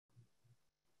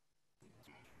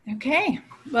Okay,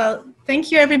 well,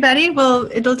 thank you everybody. Well,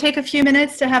 it'll take a few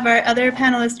minutes to have our other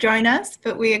panelists join us,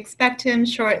 but we expect him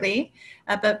shortly.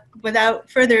 But without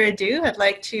further ado, I'd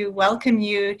like to welcome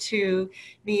you to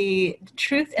the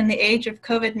Truth in the Age of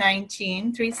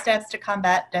COVID-19, 3 Steps to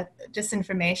Combat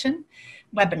Disinformation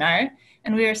webinar.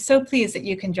 And we are so pleased that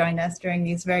you can join us during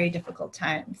these very difficult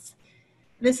times.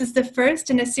 This is the first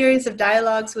in a series of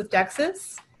dialogues with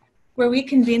Dexis, where we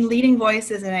convene leading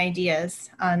voices and ideas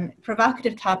on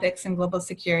provocative topics in global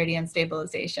security and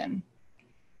stabilization.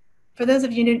 For those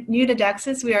of you new to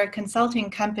Dexis, we are a consulting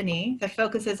company that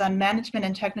focuses on management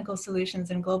and technical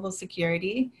solutions in global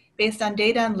security based on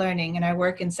data and learning in our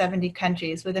work in 70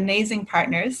 countries with amazing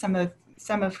partners, some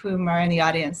of whom are in the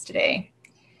audience today.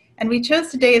 And we chose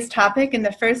today's topic in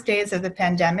the first days of the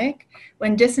pandemic,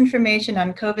 when disinformation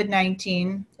on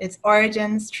COVID-19, its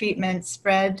origins, treatment,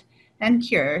 spread, and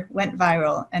cure went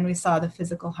viral, and we saw the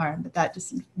physical harm that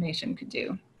disinformation could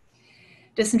do.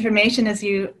 Disinformation, as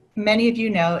many of you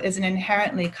know, is an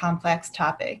inherently complex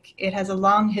topic. It has a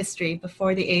long history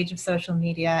before the age of social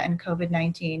media and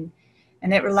COVID-19,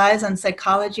 and it relies on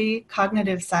psychology,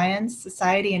 cognitive science,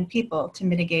 society, and people to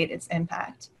mitigate its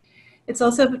impact. It's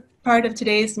also part of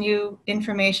today's new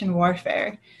information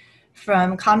warfare,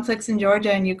 from conflicts in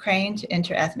Georgia and Ukraine to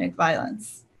interethnic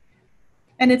violence.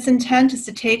 And its intent is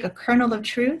to take a kernel of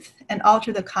truth and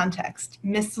alter the context,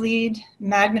 mislead,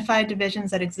 magnify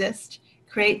divisions that exist,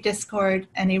 create discord,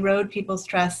 and erode people's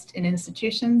trust in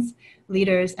institutions,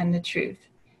 leaders, and the truth.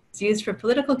 It's used for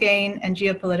political gain and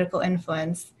geopolitical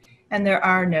influence, and there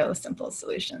are no simple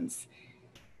solutions.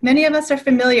 Many of us are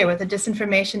familiar with the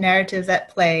disinformation narratives at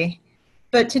play,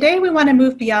 but today we want to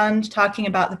move beyond talking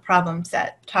about the problem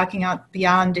set, talking out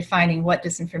beyond defining what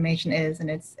disinformation is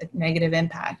and its negative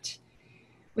impact.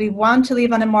 We want to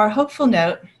leave on a more hopeful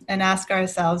note and ask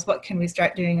ourselves, what can we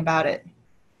start doing about it?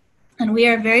 And we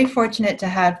are very fortunate to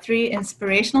have 3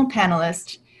 inspirational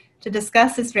panelists to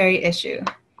discuss this very issue.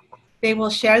 They will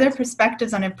share their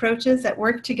perspectives on approaches that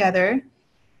work together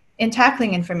in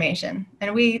tackling information.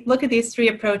 And we look at these 3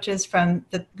 approaches from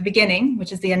the beginning,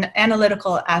 which is the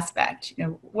analytical aspect.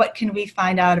 What can we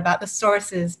find out about the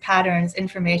sources, patterns,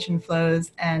 information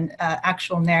flows, and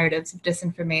actual narratives of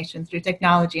disinformation through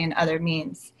technology and other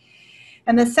means.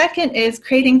 And the second is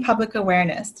creating public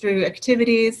awareness through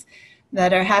activities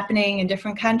that are happening in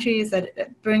different countries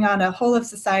that bring on a whole of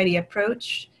society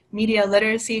approach, media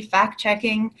literacy,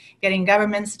 fact-checking, getting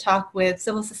governments to talk with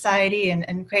civil society,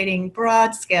 and creating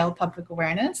broad-scale public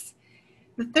awareness.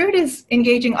 The third is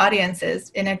engaging audiences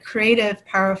in a creative,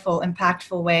 powerful,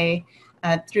 impactful way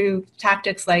through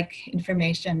tactics like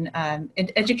information,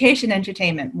 education,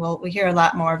 entertainment. We'll hear a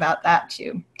lot more about that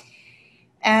too.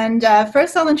 And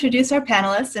first I'll introduce our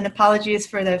panelists, and apologies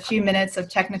for the few minutes of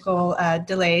technical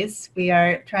delays. We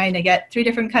are trying to get 3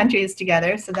 different countries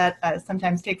together, so that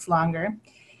sometimes takes longer.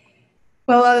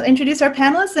 Well, I'll introduce our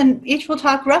panelists, and each will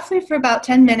talk roughly for about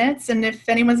 10 minutes. And if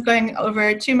anyone's going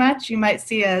over too much, you might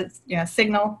see a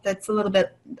signal that's a little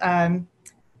bit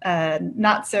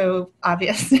not so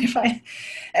obvious.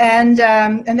 And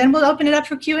then we'll open it up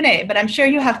for Q&A. But I'm sure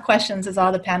you have questions as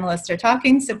all the panelists are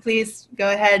talking, so please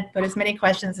go ahead, put as many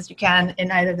questions as you can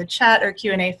in either the chat or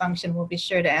Q&A function. We'll be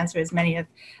sure to answer as many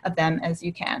of them as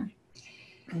you can.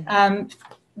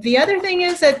 The other thing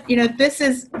is that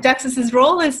Dexis's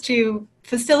role is to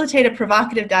facilitate a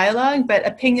provocative dialogue, but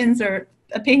opinions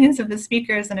of the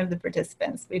speakers and of the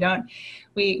participants.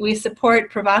 We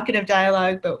support provocative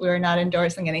dialogue, but we're not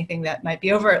endorsing anything that might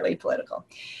be overtly political.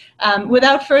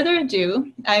 Without further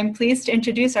ado, I'm pleased to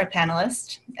introduce our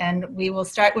panelists, and we will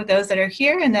start with those that are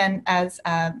here, and then as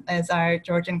our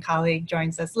Georgian colleague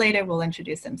joins us later, we'll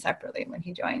introduce him separately when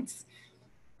he joins.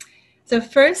 So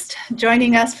first,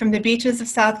 joining us from the beaches of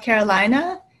South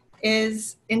Carolina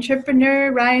is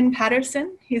entrepreneur Ryan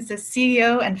Paterson. He's the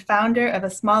CEO and founder of a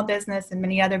small business and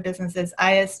many other businesses,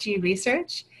 IST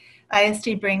Research.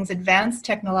 IST brings advanced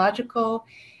technological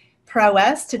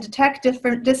prowess to detect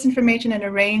disinformation in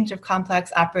a range of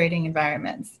complex operating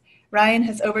environments. Ryan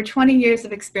has over 20 years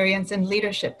of experience in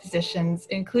leadership positions,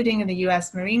 including in the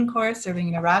US Marine Corps, serving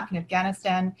in Iraq and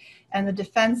Afghanistan, and the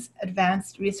Defense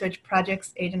Advanced Research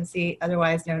Projects Agency,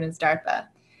 otherwise known as DARPA.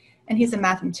 And he's a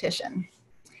mathematician.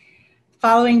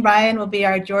 Following Ryan will be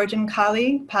our Georgian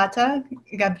colleague, Paata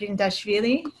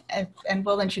Gaprindashvili, and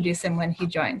we'll introduce him when he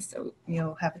joins, so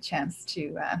you'll have a chance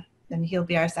to, and he'll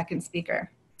be our second speaker.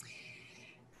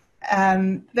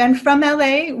 Then from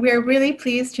LA, we're really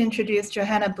pleased to introduce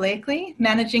Johanna Blakley,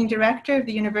 Managing Director of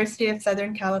the University of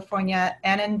Southern California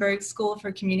Annenberg School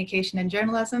for Communication and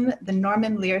Journalism, the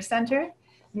Norman Lear Center.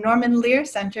 The Norman Lear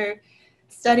Center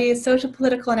studies social,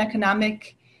 political, and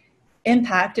economic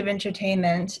impact of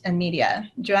entertainment and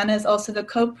media. Johanna is also the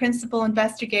co-principal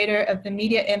investigator of the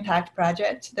Media Impact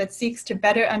Project that seeks to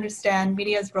better understand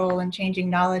media's role in changing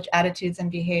knowledge, attitudes,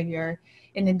 and behavior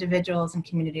in individuals and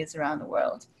communities around the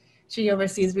world. She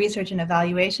oversees research and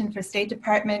evaluation for State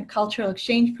Department cultural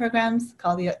exchange programs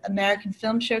called the American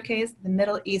Film Showcase, the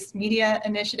Middle East Media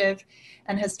Initiative,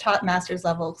 and has taught master's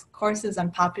level courses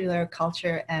on popular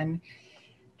culture and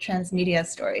transmedia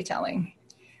storytelling.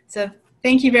 So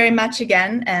thank you very much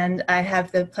again, and I have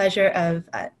the pleasure of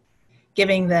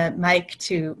giving the mic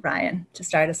to Ryan to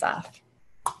start us off.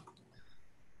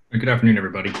 Good afternoon,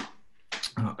 everybody.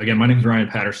 Again, my name is Ryan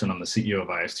Paterson. I'm the CEO of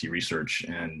IST Research,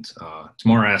 and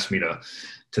Tamara asked me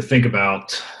to think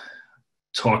about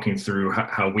talking through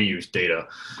how we use data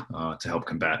to help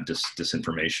combat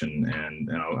disinformation. And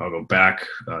I'll go back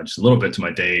just a little bit to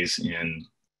my days in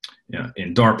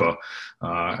DARPA.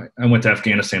 I went to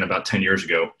Afghanistan about 10 years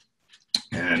ago,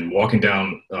 and walking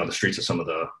down the streets of some of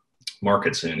the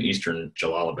markets in eastern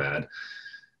Jalalabad,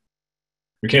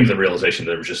 we came to the realization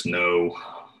that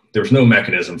there was no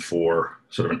mechanism for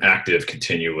sort of an active,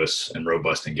 continuous, and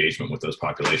robust engagement with those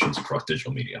populations across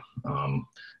digital media.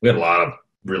 We had a lot of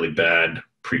really bad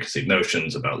preconceived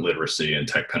notions about literacy and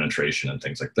tech penetration and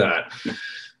things like that.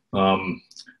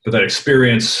 But that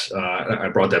experience, I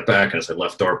brought that back, and as I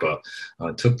left DARPA,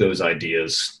 took those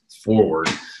ideas forward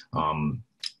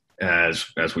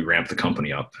as we ramped the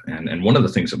company up. And one of the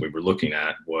things that we were looking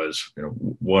at was,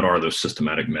 what are those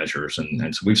systematic measures?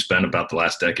 And so we've spent about the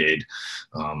last decade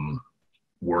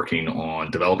working on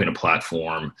developing a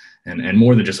platform, and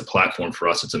more than just a platform for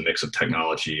us, it's a mix of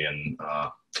technology and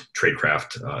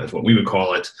tradecraft is what we would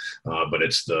call it, but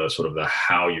it's the sort of the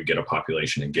how you get a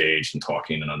population engaged and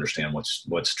talking and understand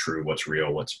what's true, what's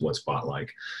real, what's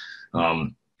bot-like.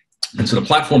 And so the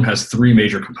platform has three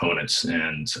major components,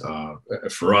 and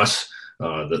for us,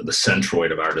 the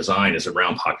centroid of our design is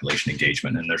around population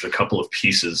engagement. And there's a couple of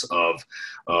pieces of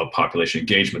population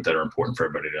engagement that are important for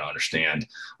everybody to understand.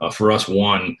 For us,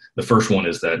 the first one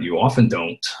is that you often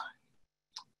don't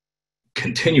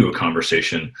continue a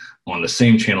conversation on the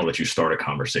same channel that you start a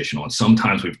conversation on.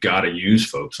 Sometimes we've got to use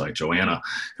folks like Johanna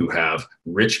who have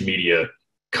rich media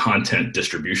content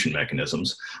distribution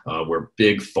mechanisms where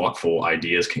big, thoughtful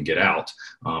ideas can get out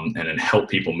and then help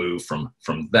people move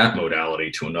from that modality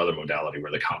to another modality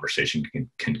where the conversation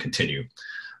can continue.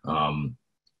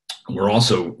 We're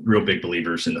also real big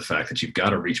believers in the fact that you've got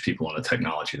to reach people on the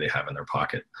technology they have in their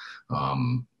pocket.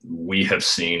 We have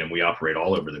seen, and we operate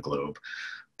all over the globe,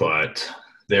 but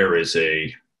there is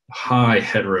a high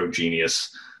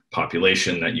heterogeneous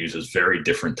population that uses very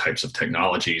different types of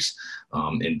technologies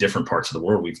in different parts of the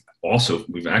world.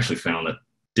 We've actually found that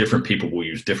different people will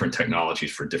use different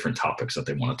technologies for different topics that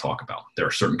they want to talk about. There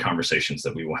are certain conversations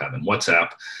that we will have in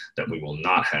WhatsApp that we will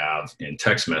not have in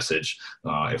text message.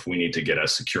 If we need to get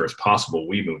as secure as possible,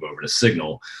 we move over to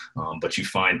Signal. But you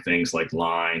find things like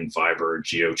Line, Viber,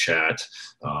 GeoChat,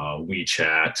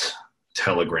 WeChat,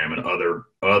 Telegram, and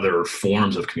other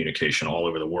forms of communication all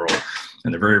over the world.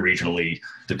 And they're very regionally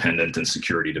dependent and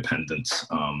security dependent.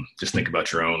 Just think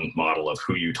about your own model of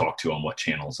who you talk to on what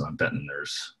channels. And I'm betting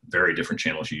there's very different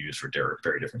channels you use for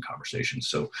very different conversations.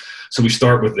 So we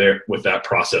start with that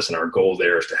process, and our goal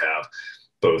there is to have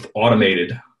both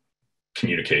automated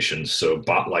communications, so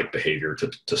bot-like behavior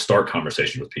to start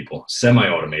conversations with people,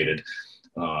 semi-automated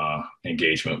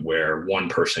engagement where one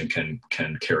person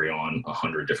can carry on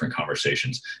 100 different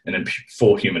conversations, and then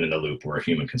full human in the loop where a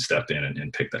human can step in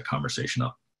and pick that conversation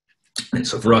up. And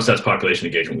so for us, that's population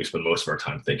engagement. We spend most of our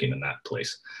time thinking in that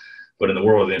place. But in the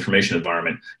world of the information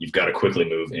environment, you've got to quickly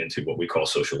move into what we call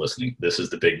social listening. This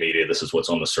is the big media. This is what's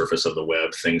on the surface of the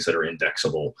web, things that are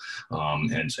indexable,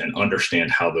 and understand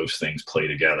how those things play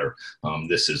together.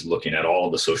 This is looking at all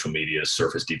of the social media,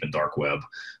 surface, deep, and dark web,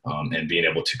 and being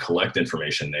able to collect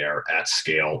information there at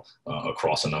scale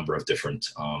across a number of different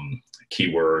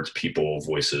keywords, people,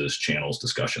 voices, channels,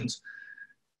 discussions.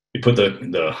 We put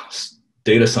the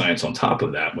data science on top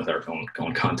of that with our own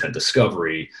content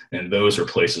discovery, and those are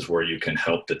places where you can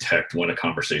help detect when a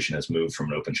conversation has moved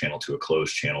from an open channel to a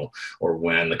closed channel, or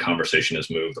when the conversation has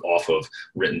moved off of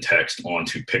written text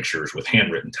onto pictures with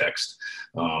handwritten text,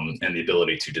 and the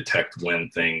ability to detect when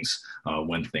things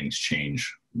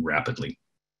change rapidly.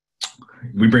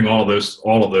 We bring all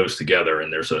of those together,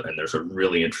 and there's a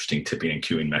really interesting tipping and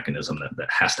queuing mechanism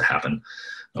that has to happen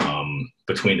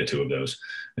between the two of those.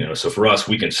 So for us,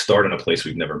 we can start in a place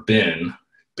we've never been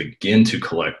begin to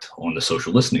collect on the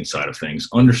social listening side of things,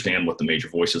 understand what the major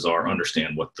voices are,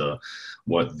 understand what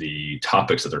the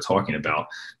topics that they're talking about,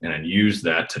 and then use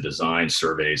that to design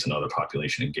surveys and other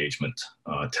population engagement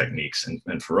techniques.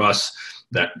 And for us,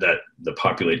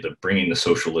 bringing the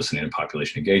social listening and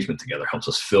population engagement together helps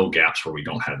us fill gaps where we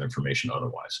don't have information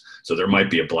otherwise. So there might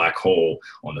be a black hole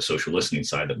on the social listening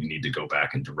side that we need to go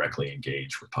back and directly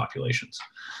engage with populations.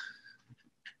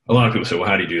 A lot of people say, well,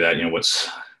 how do you do that?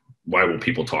 Why will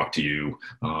people talk to you?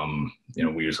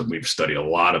 We've studied a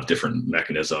lot of different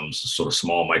mechanisms, sort of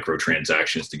small micro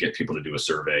transactions to get people to do a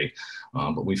survey.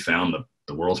 But we found that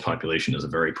the world's population is a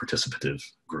very participative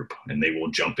group, and they will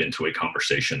jump into a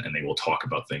conversation and they will talk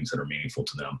about things that are meaningful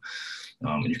to them.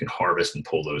 And you can harvest and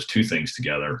pull those two things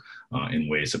together in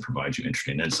ways that provide you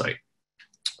interesting insight.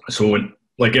 So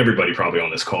like everybody probably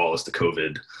on this call, as the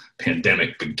COVID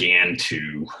pandemic began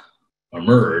to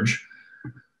emerge,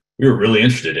 we were really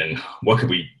interested in how could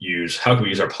we use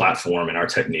our platform and our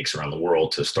techniques around the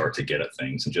world to start to get at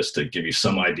things. And just to give you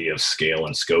some idea of scale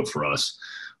and scope for us,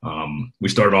 we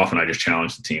started off and I just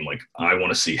challenged the team, like, I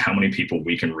want to see how many people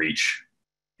we can reach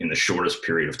in the shortest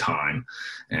period of time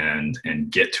and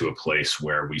get to a place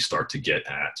where we start to get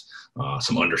at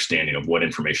some understanding of what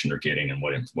information they're getting and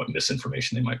what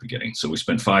misinformation they might be getting. So we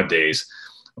spent 5 days.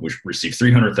 We received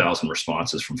 300,000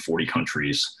 responses from 40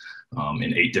 countries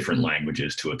in 8 different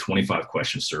languages to a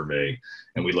 25-question survey.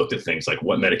 And we looked at things like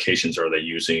what medications are they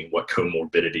using, what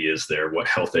comorbidity is there, what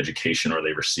health education are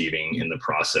they receiving in the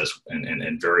process,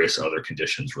 and various other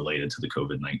conditions related to the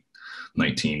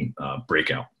COVID-19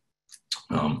 breakout.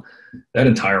 That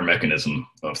entire mechanism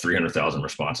of 300,000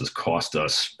 responses cost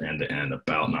us end-to-end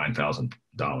about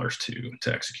 $9,000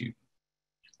 to execute.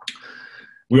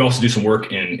 We also do some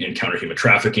work in counter-human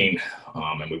trafficking,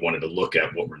 and we wanted to look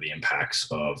at what were the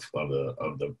impacts of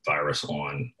the virus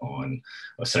on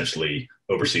essentially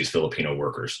overseas Filipino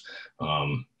workers.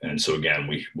 And so again,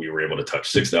 we were able to touch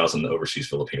 6,000 overseas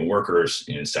Filipino workers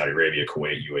in Saudi Arabia,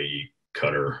 Kuwait, UAE,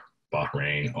 Qatar,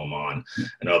 Bahrain, Oman,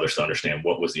 and others to understand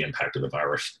what was the impact of the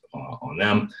virus on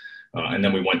them. And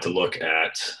then we went to look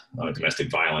at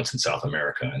domestic violence in South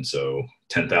America. And so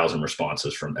 10,000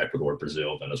 responses from Ecuador,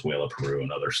 Brazil, Venezuela, Peru,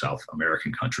 and other South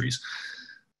American countries,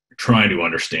 trying to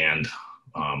understand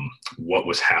what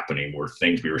was happening. Were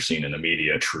things we were seeing in the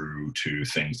media true to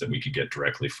things that we could get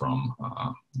directly from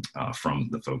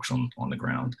the folks on the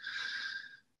ground?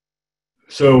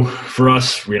 So for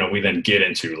us, we then get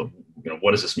into,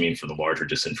 what does this mean for the larger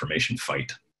disinformation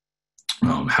fight?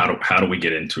 How do we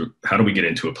get into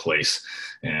a place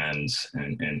and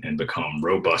become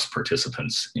robust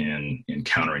participants in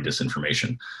countering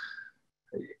disinformation?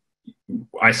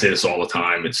 I say this all the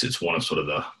time. It's one of sort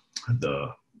of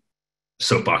the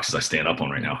soapboxes I stand up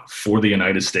on right now. For the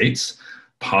United States,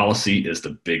 policy is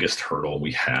the biggest hurdle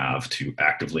we have to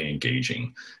actively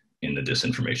engaging in the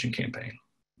disinformation campaign.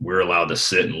 We're allowed to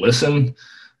sit and listen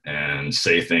and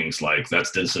say things like,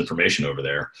 that's disinformation over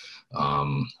there.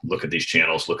 Look at these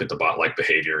channels, look at the bot-like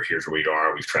behavior. Here's where we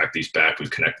are. We've tracked these back. We've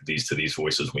connected these to these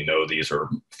voices. We know these are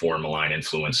foreign malign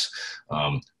influence.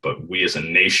 But we as a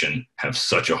nation have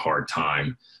such a hard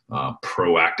time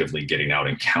proactively getting out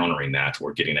and countering that,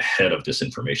 or getting ahead of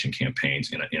disinformation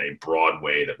campaigns in a broad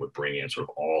way that would bring in sort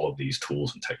of all of these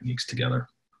tools and techniques together.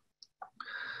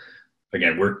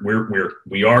 Again,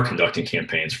 we are conducting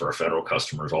campaigns for our federal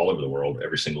customers all over the world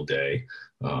every single day.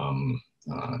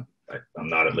 I'm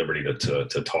not at liberty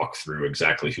to talk through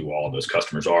exactly who all of those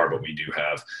customers are, but we do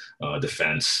have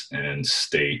defense and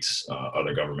states,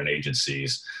 other government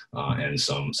agencies, and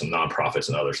some nonprofits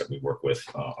and others that we work with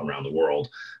around the world.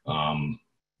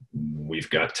 We've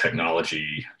got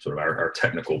technology, sort of our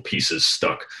technical pieces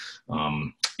stuck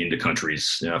into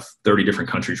countries, 30 different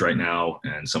countries right now,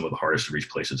 and some of the hardest to reach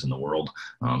places in the world.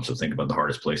 So think about the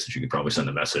hardest places you could probably send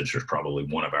a message. There's probably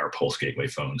one of our Pulse Gateway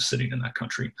phones sitting in that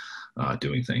country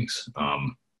doing things.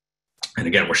 And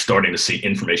again, we're starting to see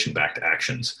information-backed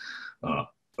actions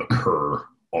occur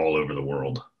all over the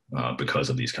world because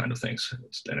of these kind of things.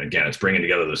 And again, it's bringing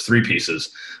together those 3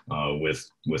 pieces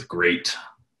with great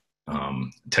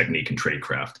technique and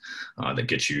tradecraft that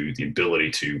gets you the ability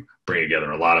to bring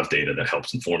together a lot of data that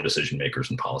helps inform decision makers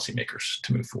and policymakers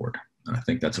to move forward. And I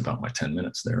think that's about my 10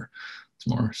 minutes there,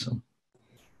 Tamara. So,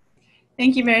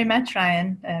 thank you very much,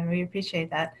 Ryan. We appreciate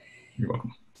that. You're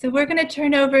welcome. So we're going to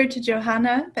turn over to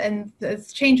Johanna and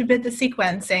let's change a bit the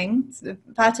sequencing. So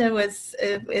Paata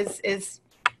is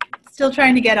still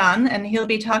trying to get on, and he'll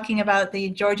be talking about the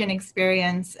Georgian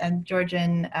experience and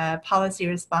Georgian policy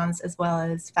response, as well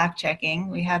as fact-checking.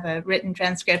 We have a written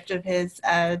transcript of his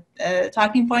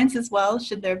talking points as well,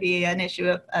 should there be an issue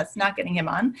of us not getting him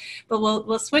on. But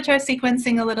we'll switch our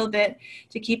sequencing a little bit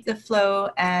to keep the flow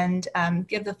and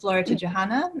give the floor to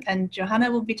Johanna. And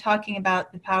Johanna will be talking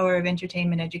about the power of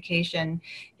entertainment education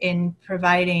in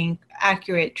providing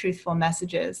accurate, truthful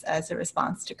messages as a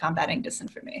response to combating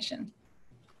disinformation.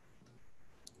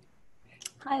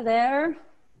 Hi there.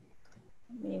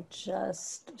 Let me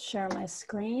just share my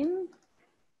screen.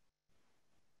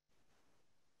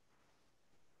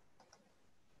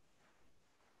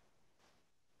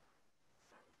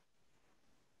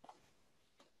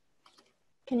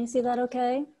 Can you see that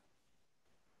okay?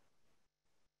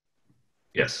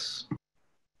 Yes.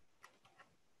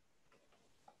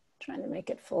 Trying to make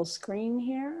it full screen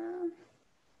here.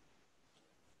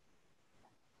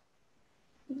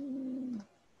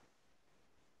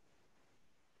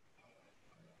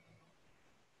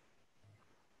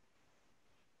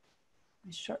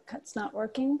 My shortcut's not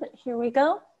working, but here we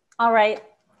go. All right.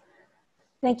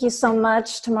 Thank you so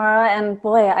much, Tamara. And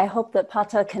boy, I hope that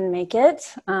Paata can make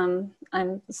it.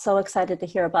 I'm so excited to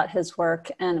hear about his work,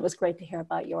 and it was great to hear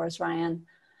about yours, Ryan.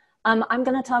 I'm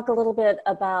going to talk a little bit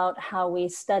about how we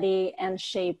study and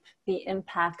shape the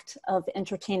impact of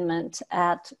entertainment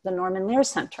at the Norman Lear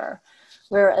Center.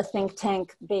 We're a think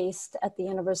tank based at the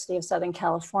University of Southern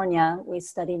California. We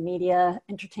study media,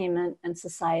 entertainment, and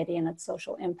society and its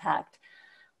social impact.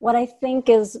 What I think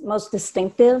is most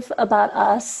distinctive about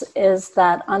us is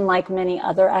that, unlike many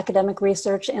other academic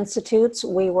research institutes,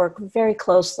 we work very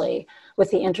closely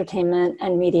with the entertainment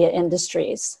and media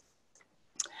industries.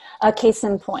 A case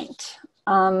in point,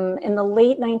 in the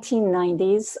late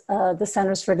 1990s, the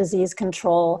Centers for Disease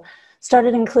Control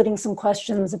started including some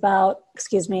questions about,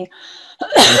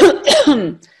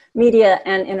 media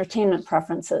and entertainment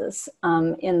preferences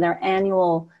in their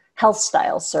annual health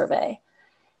style survey.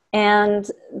 And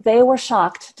they were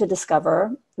shocked to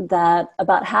discover that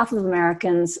about half of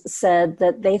Americans said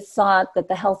that they thought that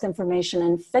the health information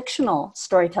in fictional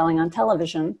storytelling on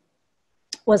television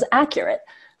was accurate.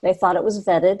 They thought it was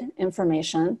vetted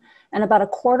information. And about a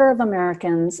quarter of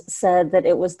Americans said that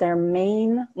it was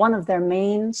one of their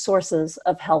main sources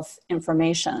of health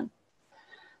information.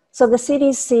 So the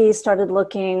CDC started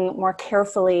looking more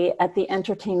carefully at the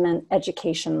entertainment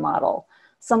education model,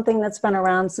 something that's been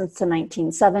around since the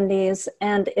 1970s.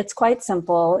 And it's quite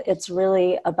simple. It's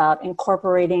really about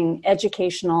incorporating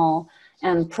educational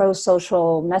and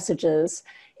pro-social messages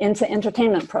into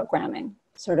entertainment programming,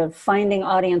 sort of finding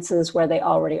audiences where they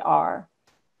already are.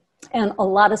 And a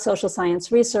lot of social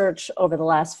science research over the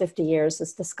last 50 years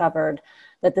has discovered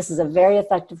that this is a very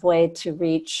effective way to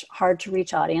reach hard to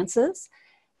reach audiences,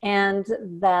 and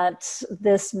that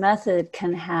this method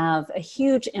can have a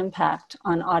huge impact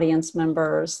on audience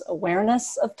members'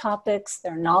 awareness of topics,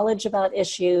 their knowledge about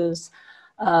issues.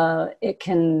 It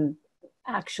can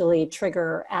actually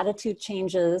trigger attitude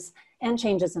changes and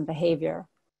changes in behavior.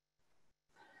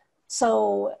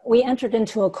 So we entered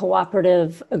into a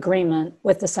cooperative agreement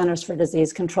with the Centers for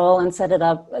Disease Control and set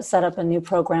up a new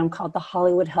program called the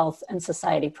Hollywood Health and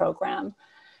Society Program.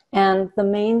 And the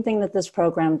main thing that this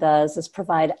program does is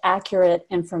provide accurate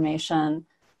information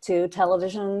to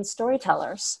television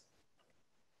storytellers.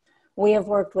 We have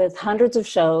worked with hundreds of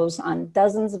shows on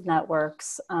dozens of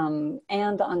networks and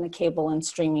on the cable and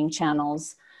streaming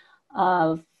channels.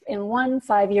 In one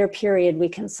 5-year period, we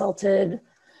consulted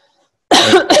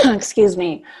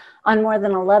on more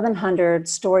than 1,100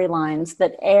 storylines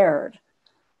that aired.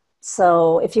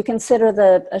 So if you consider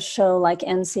that a show like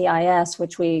NCIS,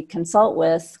 which we consult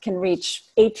with, can reach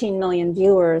 18 million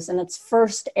viewers in its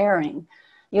first airing,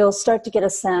 you'll start to get a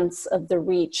sense of the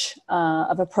reach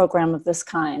of a program of this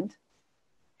kind.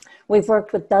 We've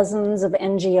worked with dozens of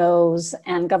NGOs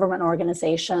and government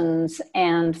organizations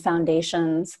and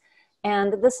foundations,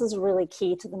 and this is really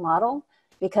key to the model,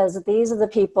 because these are the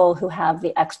people who have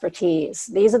the expertise.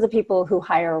 These are the people who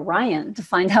hire Ryan to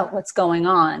find out what's going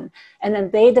on. And then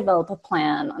they develop a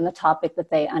plan on the topic that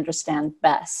they understand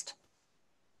best.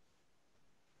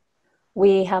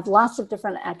 We have lots of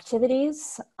different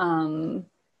activities,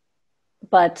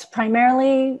 but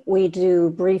primarily we do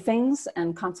briefings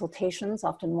and consultations,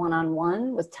 often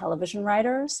one-on-one with television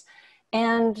writers.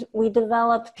 And we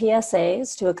develop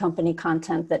PSAs to accompany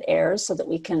content that airs so that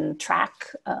we can track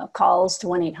calls to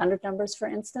 1-800 numbers, for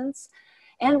instance.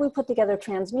 And we put together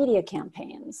transmedia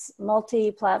campaigns,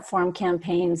 multi-platform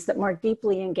campaigns that more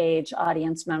deeply engage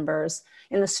audience members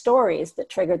in the stories that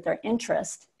triggered their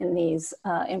interest in these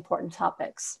important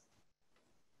topics.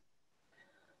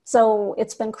 So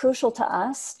it's been crucial to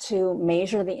us to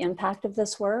measure the impact of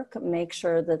this work, make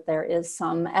sure that there is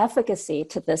some efficacy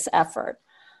to this effort.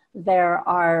 There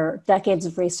are decades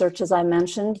of research, as I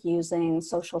mentioned, using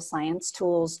social science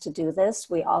tools to do this.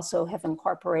 We also have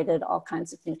incorporated all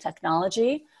kinds of new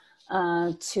technology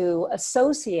to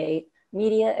associate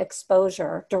media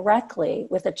exposure directly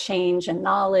with a change in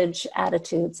knowledge,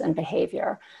 attitudes, and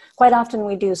behavior. Quite often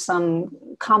we do some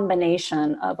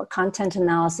combination of a content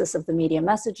analysis of the media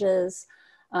messages,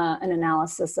 an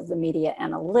analysis of the media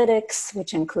analytics,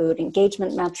 which include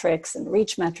engagement metrics and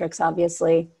reach metrics,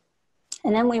 obviously.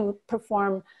 And then we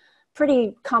perform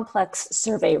pretty complex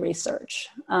survey research.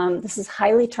 This is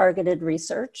highly targeted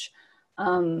research.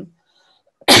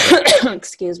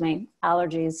 Excuse me,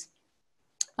 allergies.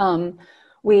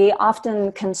 We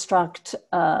often construct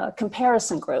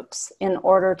comparison groups in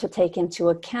order to take into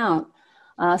account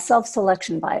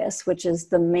self-selection bias, which is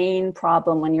the main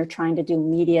problem when you're trying to do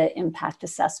media impact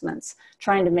assessments,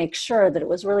 trying to make sure that it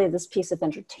was really this piece of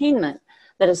entertainment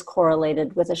that is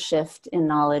correlated with a shift in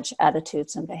knowledge,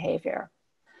 attitudes, and behavior.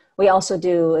 We also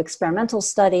do experimental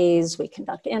studies, we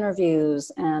conduct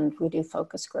interviews, and we do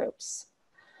focus groups.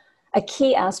 A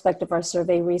key aspect of our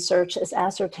survey research is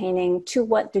ascertaining to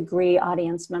what degree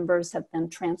audience members have been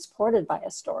transported by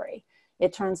a story.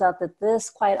 It turns out that this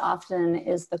quite often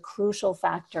is the crucial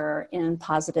factor in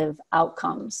positive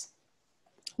outcomes.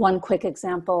 One quick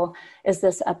example is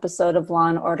this episode of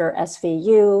Law & Order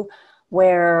SVU,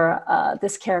 where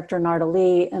this character,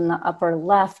 Nardali, in the upper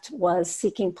left, was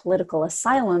seeking political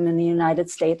asylum in the United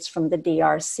States from the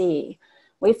DRC.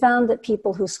 We found that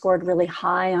people who scored really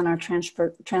high on our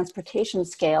transportation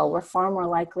scale were far more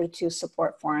likely to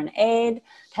support foreign aid,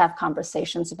 to have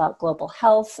conversations about global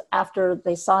health after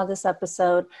they saw this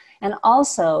episode, and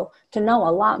also to know a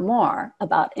lot more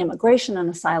about immigration and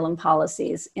asylum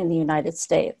policies in the United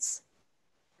States.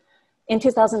 In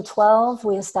 2012,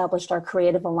 we established our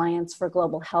Creative Alliance for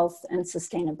Global Health and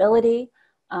Sustainability.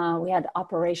 We had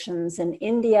operations in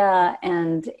India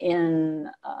and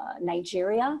in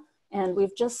Nigeria, and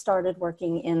we've just started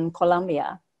working in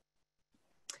Colombia.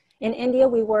 In India,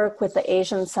 we work with the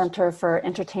Asian Center for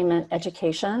Entertainment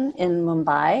Education in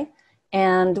Mumbai,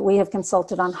 and we have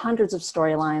consulted on hundreds of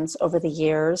storylines over the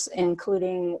years,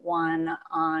 including one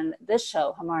on this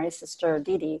show, Hamari Sister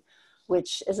Didi,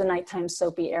 which is a nighttime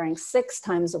soapy airing 6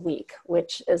 times a week,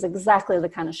 which is exactly the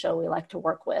kind of show we like to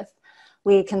work with.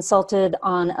 We consulted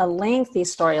on a lengthy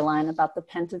storyline about the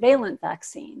pentavalent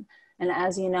vaccine. And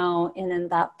as you know, in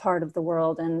that part of the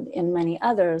world and in many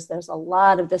others, there's a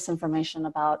lot of disinformation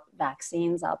about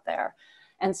vaccines out there.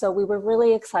 And so we were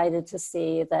really excited to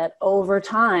see that over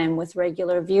time with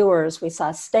regular viewers, we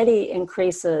saw steady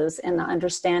increases in the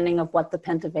understanding of what the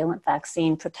pentavalent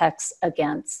vaccine protects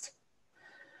against.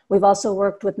 We've also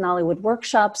worked with Nollywood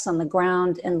workshops on the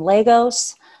ground in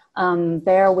Lagos.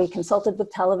 There we consulted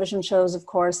with television shows, of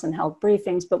course, and held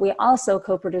briefings, but we also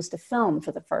co-produced a film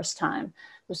for the first time.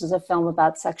 This is a film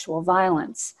about sexual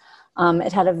violence.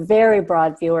 It had a very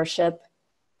broad viewership.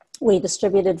 We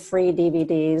distributed free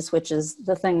DVDs, which is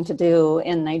the thing to do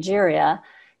in Nigeria.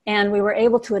 And we were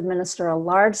able to administer a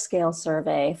large-scale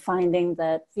survey, finding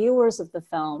that viewers of the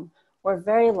film were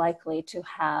very likely to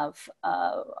have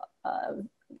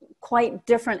quite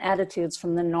different attitudes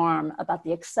from the norm about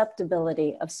the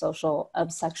acceptability of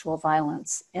sexual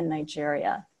violence in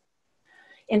Nigeria.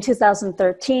 In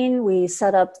 2013, we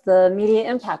set up the Media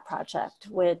Impact Project,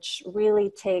 which really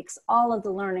takes all of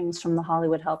the learnings from the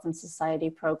Hollywood Health and Society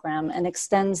program and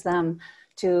extends them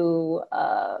to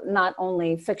not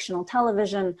only fictional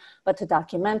television, but to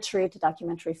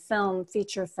documentary film,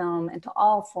 feature film, and to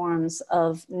all forms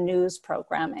of news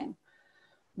programming.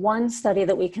 One study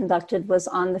that we conducted was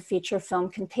on the feature film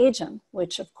Contagion,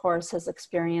 which of course has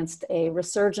experienced a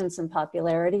resurgence in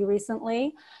popularity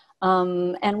recently.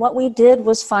 And what we did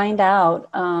was find out,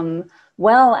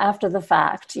 well after the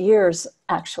fact, years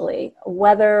actually,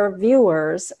 whether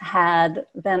viewers had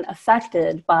been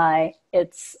affected by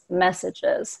its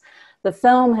messages. The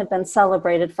film had been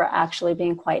celebrated for actually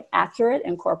being quite accurate,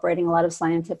 incorporating a lot of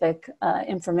scientific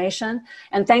information,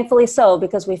 and thankfully so,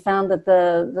 because we found that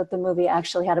the movie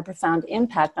actually had a profound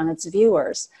impact on its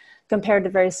viewers. Compared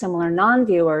to very similar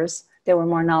non-viewers, they were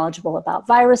more knowledgeable about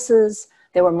viruses,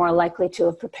 they were more likely to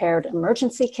have prepared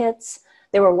emergency kits,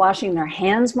 they were washing their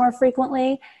hands more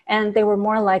frequently, and they were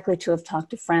more likely to have talked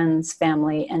to friends,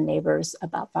 family, and neighbors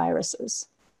about viruses.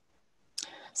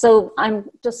 So I'm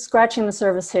just scratching the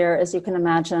surface here. As you can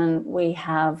imagine, we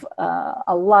have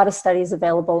a lot of studies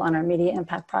available on our Media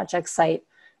Impact Project site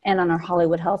and on our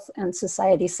Hollywood Health and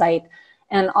Society site.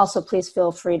 And also please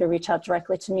feel free to reach out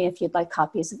directly to me if you'd like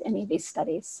copies of any of these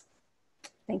studies.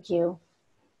 Thank you.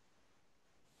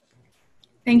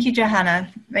 Thank you,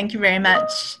 Johanna. Thank you very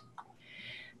much.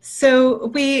 So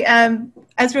we,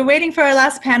 as we're waiting for our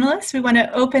last panelist, we want to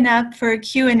open up for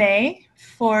Q&A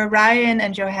for Ryan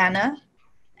and Johanna,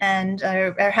 and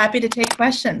are happy to take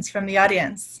questions from the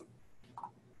audience.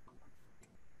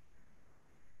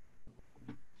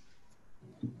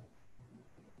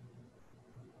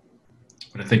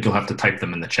 But I think you'll have to type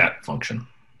them in the chat function.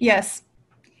 Yes.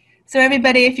 So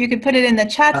everybody, if you could put it in the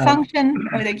chat function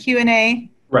or the Q&A,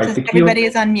 right, since everybody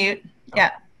is on mute.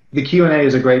 Yeah. The Q&A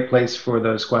is a great place for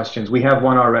those questions. We have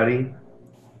one already.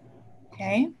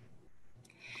 Okay.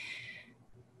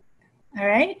 All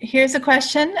right, here's a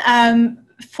question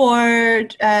for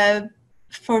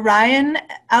Ryan.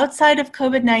 Outside of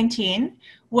COVID-19,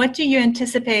 what do you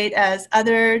anticipate as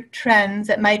other trends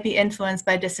that might be influenced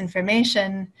by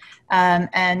disinformation,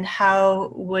 and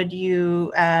how would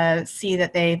you see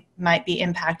that they might be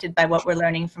impacted by what we're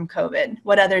learning from COVID?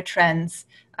 What other trends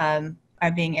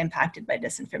are being impacted by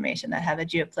disinformation that have a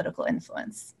geopolitical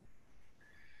influence?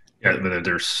 Yeah,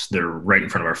 they're right in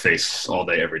front of our face all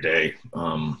day, every day.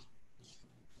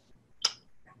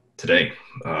 Today.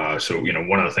 So,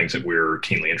 one of the things that we're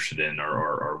keenly interested in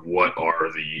are what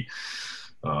are the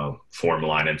foreign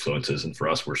malign influences. And for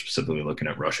us, we're specifically looking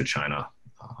at Russia, China,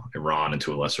 Iran, and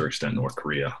to a lesser extent, North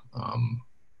Korea.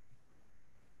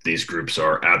 These groups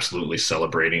are absolutely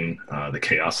celebrating the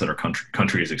chaos that our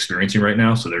country is experiencing right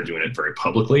now. So they're doing it very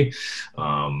publicly,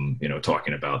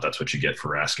 talking about that's what you get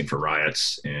for asking for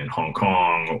riots in Hong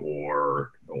Kong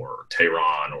or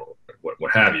Tehran or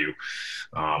what have you.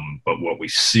 But what we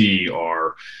see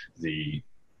are the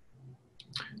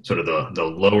sort of the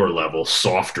lower level,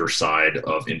 softer side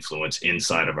of influence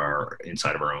inside of our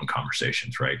own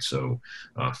conversations, right? So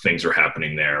things are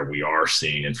happening there. We are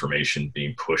seeing information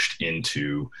being pushed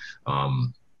into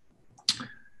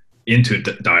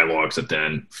dialogues that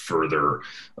then further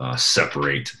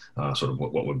separate sort of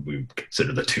what would we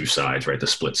consider the two sides, right? The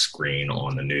split screen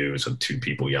on the news of two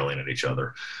people yelling at each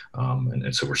other.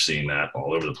 And so we're seeing that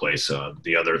all over the place.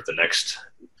 The next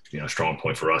strong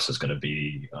point for us is going to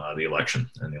be the election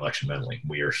and the election meddling.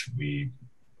 We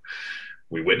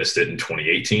witnessed it in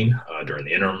 2018 during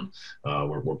the interim.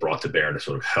 We're brought to bear to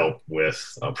sort of help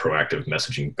with proactive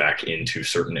messaging back into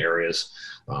certain areas.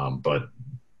 But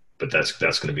that's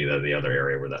going to be the other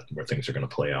area where things are going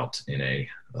to play out in a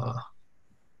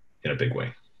big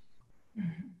way.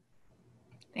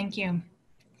 Thank you.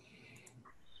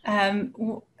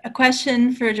 A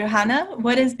question for Johanna.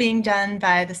 What is being done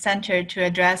by the Center to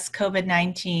address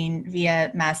COVID-19 via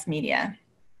mass media?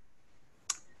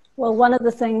 Well, one of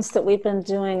the things that we've been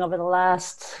doing over the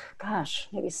last,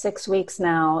 maybe 6 weeks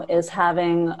now is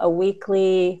having a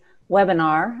weekly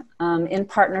webinar in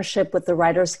partnership with the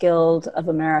Writers Guild of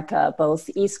America. Both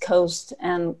East Coast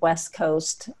and West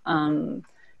Coast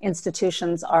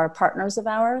institutions are partners of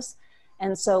ours.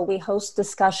 And so we host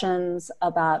discussions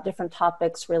about different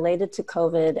topics related to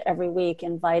COVID every week,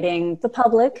 inviting the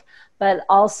public, but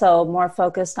also more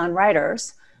focused on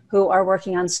writers who are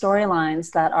working on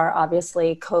storylines that are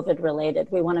obviously COVID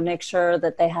related. We want to make sure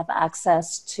that they have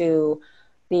access to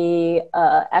the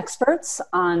experts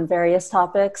on various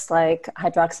topics, like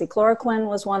hydroxychloroquine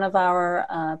was one of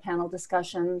our panel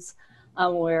discussions.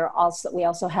 We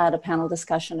also had a panel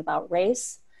discussion about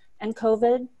race and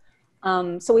COVID.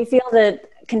 So we feel that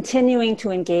continuing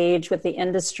to engage with the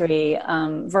industry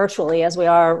virtually, as we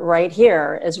are right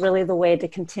here, is really the way to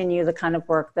continue the kind of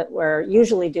work that we're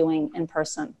usually doing in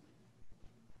person.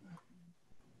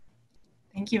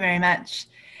 Thank you very much.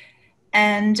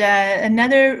 And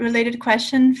another related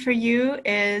question for you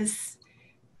is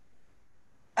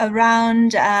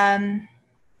around,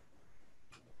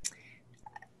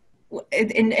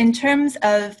 in terms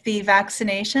of the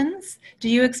vaccinations, do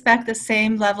you expect the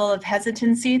same level of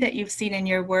hesitancy that you've seen in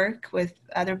your work with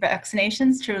other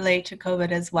vaccinations to relate to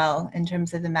COVID as well, in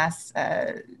terms of the mass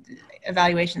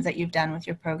evaluations that you've done with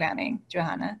your programming,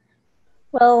 Johanna?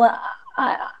 Well,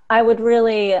 I would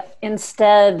really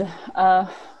instead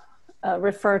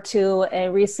refer to a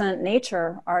recent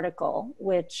Nature article,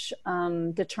 which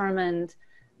determined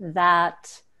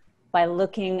that by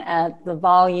looking at the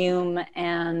volume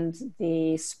and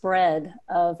the spread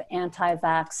of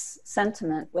anti-vax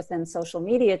sentiment within social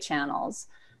media channels,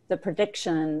 the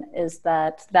prediction is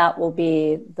that that will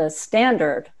be the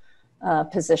standard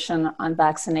position on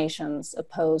vaccinations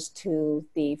opposed to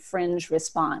the fringe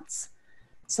response.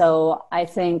 So I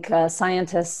think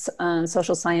scientists,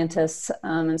 social scientists,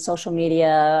 and social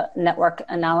media network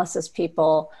analysis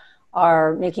people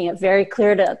are making it very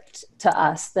clear to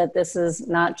us that this is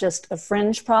not just a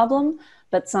fringe problem,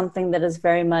 but something that is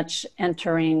very much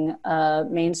entering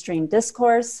mainstream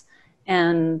discourse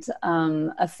and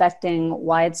affecting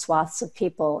wide swaths of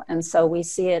people. And so we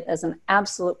see it as an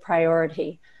absolute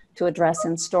priority to address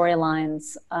in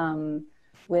storylines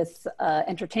with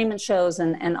entertainment shows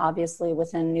and obviously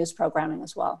within news programming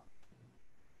as well.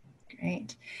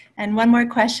 Great. And one more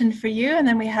question for you, and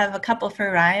then we have a couple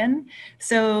for Ryan.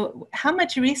 So how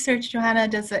much research, Johanna,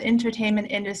 does the entertainment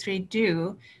industry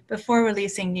do before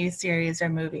releasing new series or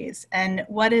movies? And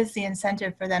what is the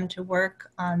incentive for them to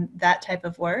work on that type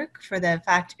of work for the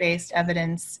fact-based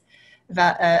evidence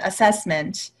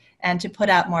assessment and to put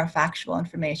out more factual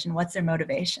information? What's their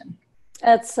motivation?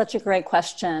 That's such a great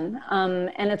question.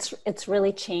 And it's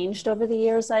really changed over the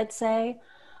years, I'd say.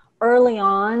 Early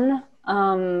on,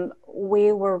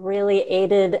 we were really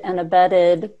aided and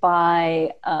abetted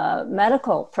by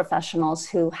medical professionals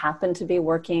who happened to be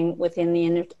working within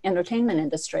the entertainment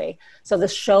industry. So the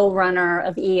showrunner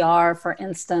of ER, for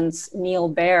instance, Neil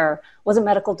Baer, was a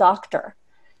medical doctor.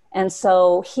 And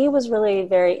so he was really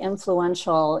very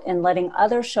influential in letting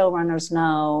other showrunners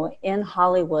know in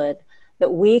Hollywood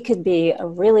that we could be a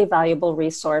really valuable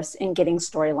resource in getting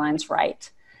storylines right.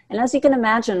 And as you can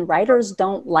imagine, writers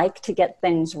don't like to get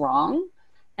things wrong.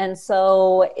 And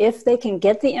so if they can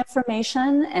get the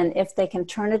information and if they can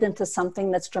turn it into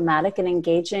something that's dramatic and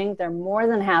engaging, they're more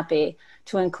than happy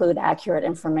to include accurate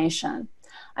information.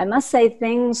 I must say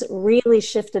things really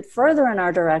shifted further in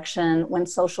our direction when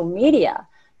social media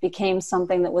became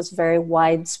something that was very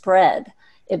widespread.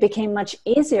 It became much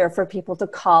easier for people to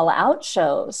call out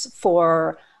shows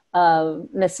for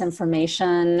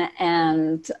misinformation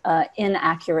and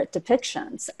inaccurate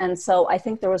depictions. And so I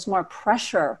think there was more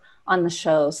pressure on the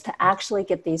shows to actually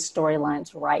get these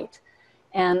storylines right.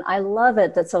 And I love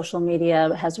it that social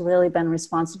media has really been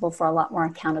responsible for a lot more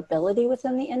accountability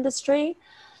within the industry.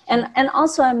 And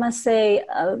also I must say,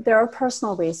 there are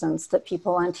personal reasons that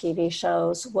people on TV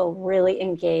shows will really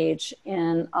engage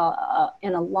in a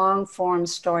long form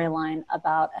storyline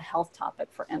about a health topic,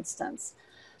 for instance.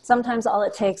 Sometimes all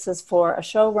it takes is for a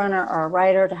showrunner or a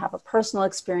writer to have a personal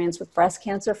experience with breast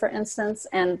cancer, for instance,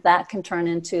 and that can turn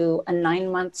into a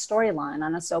 9-month storyline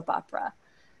on a soap opera.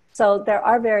 So there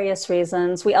are various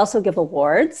reasons. We also give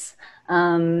awards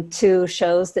to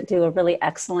shows that do a really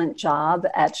excellent job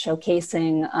at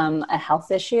showcasing a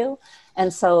health issue.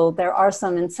 And so there are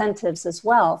some incentives as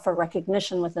well for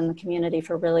recognition within the community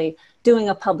for really doing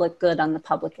a public good on the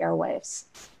public airwaves.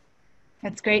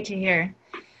 That's great to hear.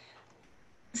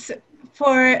 So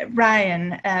for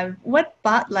Ryan, what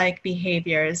bot-like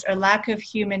behaviors or lack of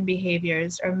human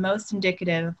behaviors are most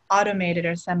indicative of automated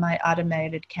or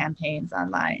semi-automated campaigns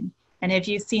online? And have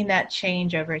you seen that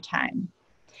change over time?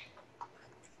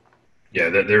 Yeah,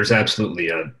 there's absolutely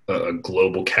a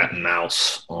global cat and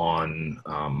mouse on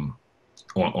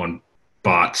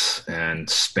bots and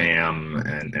spam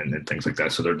and things like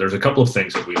that. So there's a couple of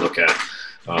things that we look at.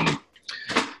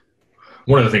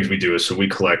 One of the things we do is we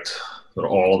collect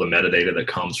all the metadata that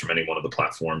comes from any one of the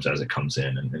platforms as it comes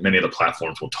in. And many of the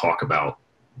platforms will talk about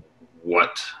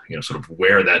what, sort of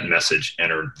where that message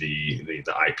entered the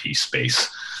IP space.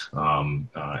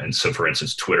 And so, for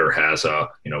instance, Twitter has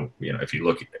if you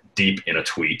look deep in a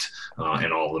tweet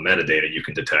and all the metadata, you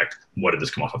can detect what did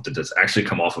this come off of? Did this actually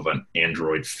come off of an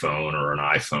Android phone or an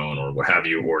iPhone or what have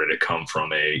you, or did it come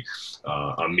from a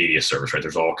media service? Right?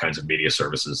 There's all kinds of media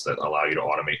services that allow you to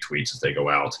automate tweets as they go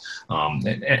out,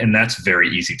 and that's very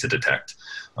easy to detect.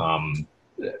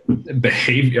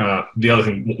 Behavior. The other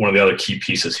thing, one of the other key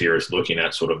pieces here is looking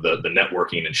at sort of the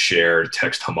networking and shared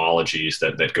text homologies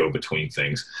that go between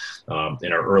things.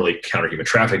 In our early counter-human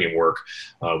trafficking work,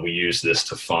 we use this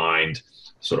to find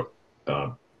sort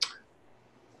of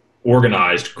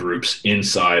organized groups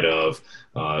inside of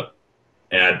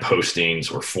ad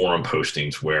postings or forum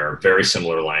postings where very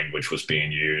similar language was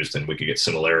being used, and we could get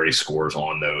similarity scores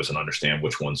on those and understand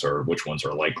which ones are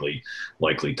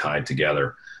likely tied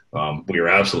together. We are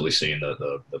absolutely seeing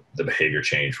the behavior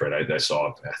change, right? I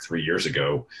saw 3 years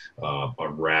ago a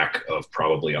rack of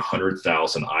probably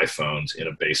 100,000 iPhones in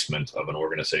a basement of an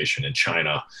organization in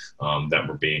China that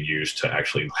were being used to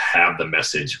actually have the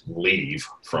message leave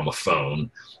from a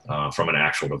phone, from an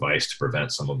actual device to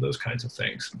prevent some of those kinds of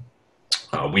things.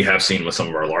 We have seen with some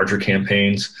of our larger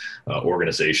campaigns,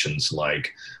 organizations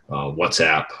like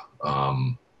WhatsApp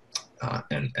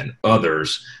and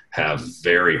others have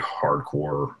very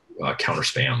hardcore counter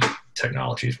spam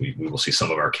technologies. We will see some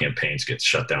of our campaigns get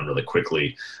shut down really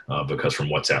quickly because from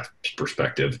WhatsApp's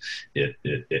perspective,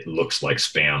 it looks like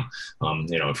spam.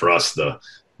 And for us,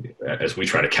 as we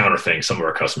try to counter things, some of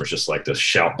our customers just like to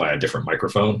shout by a different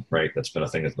microphone, right? That's been a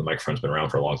thing that the microphone's been around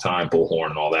for a long time, bullhorn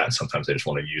and all that. And sometimes they just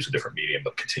want to use a different medium,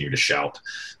 but continue to shout.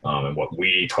 And what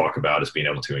we talk about is being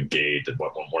able to engage.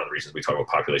 One of the reasons we talk about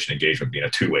population engagement being a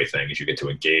two-way thing is you get to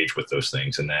engage with those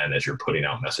things. And then as you're putting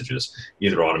out messages,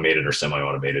 either automated or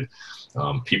semi-automated,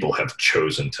 people have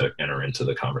chosen to enter into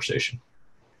the conversation.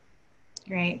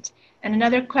 Great. And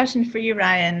another question for you,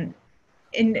 Ryan.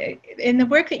 In the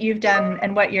work that you've done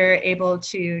and what you're able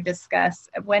to discuss,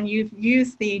 when you've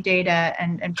used the data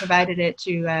and provided it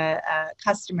to a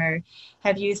customer,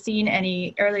 have you seen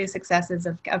any early successes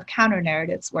of counter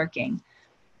narratives working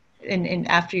in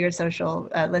after your social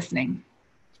listening?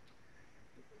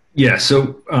 Yeah,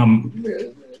 so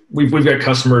we've got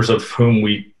customers of whom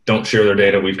we don't share their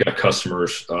data. We've got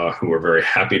customers who are very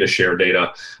happy to share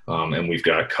data, and we've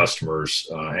got customers,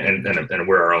 and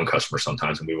we're our own customers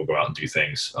sometimes, and we will go out and do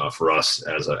things for us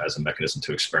as a mechanism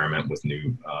to experiment with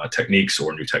new techniques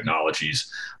or new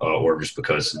technologies, or just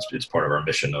because it's part of our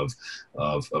mission of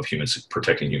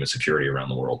protecting human security around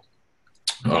the world.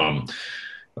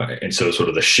 And so sort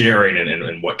of the sharing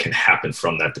and what can happen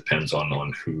from that depends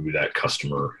on who that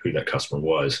customer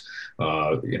was.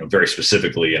 Very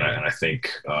specifically, and I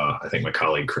think my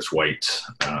colleague Chris White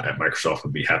at Microsoft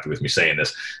would be happy with me saying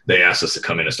this. They asked us to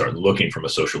come in and start looking from a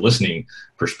social listening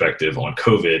perspective on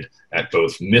COVID at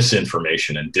both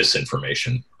misinformation and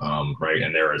disinformation, right?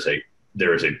 And there is a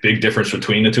big difference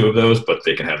between the two of those, but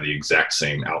they can have the exact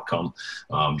same outcome.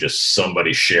 Just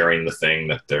somebody sharing the thing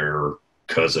that their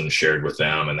cousin shared with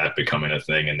them, and that becoming a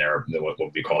thing, and they're what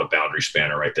we call a boundary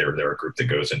spanner, right? They're a group that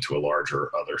goes into a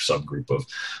larger other subgroup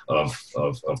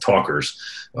of talkers.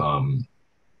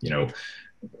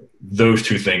 Those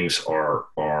two things are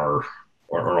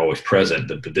always present.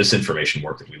 The disinformation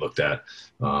work that we looked at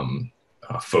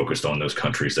focused on those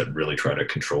countries that really try to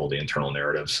control the internal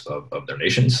narratives of their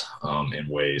nations in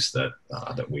ways that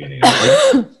we in the United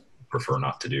States prefer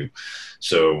not to do.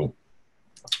 So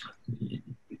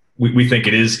we think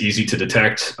it is easy to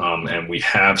detect, and we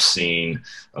have seen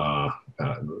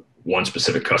one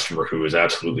specific customer who is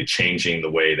absolutely changing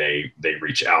the way they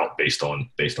reach out based on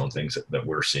things that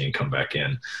we're seeing come back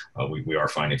in. We are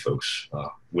finding folks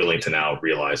willing to now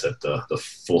realize that the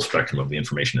full spectrum of the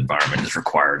information environment is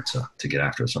required to get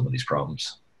after some of these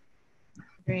problems.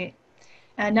 Great.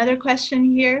 Another question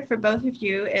here for both of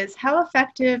you is, how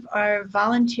effective are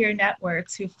volunteer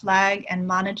networks who flag and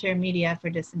monitor media for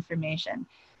disinformation?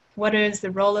 What is the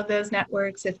role of those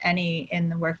networks, if any, in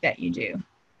the work that you do?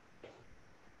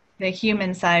 The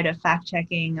human side of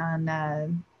fact-checking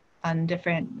on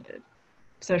different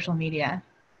social media.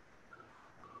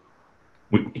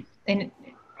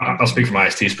 I'll speak from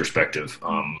IST's perspective.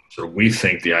 So we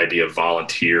think the idea of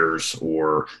volunteers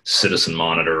or citizen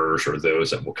monitors or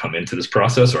those that will come into this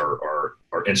process are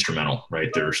instrumental,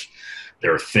 right? There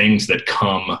are things that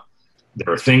come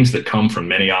from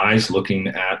many eyes looking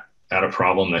at a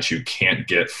problem that you can't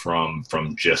get from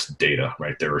just data,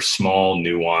 right? There are small,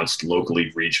 nuanced,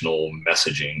 locally regional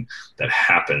messaging that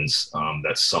happens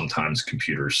that sometimes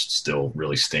computers still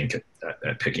really stink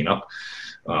at picking up.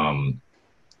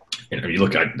 You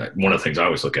look at one of the things I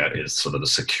always look at is sort of the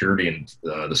security and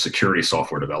the security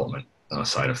software development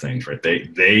side of things, right?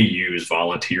 They use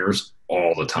volunteers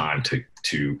all the time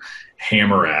to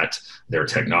hammer at their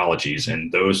technologies,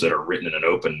 and those that are written in an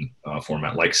open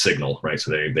format like Signal, right?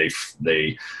 So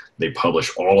they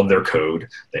publish all of their code.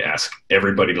 They ask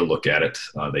everybody to look at it.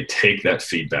 They take that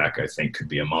feedback. I think could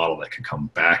be a model that could come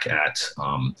back at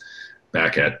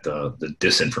the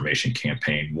disinformation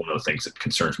campaign. One of the things that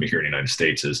concerns me here in the United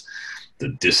States is the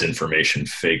disinformation,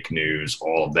 fake news,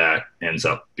 all of that ends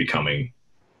up becoming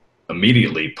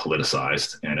immediately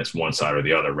politicized, and it's one side or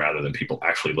the other rather than people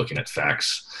actually looking at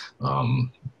facts.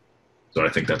 So I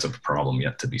think that's a problem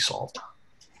yet to be solved.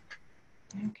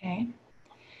 Okay.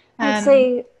 I'd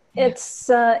say it's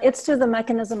through the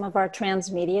mechanism of our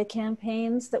transmedia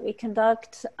campaigns that we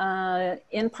conduct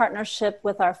in partnership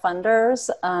with our funders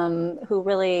who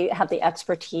really have the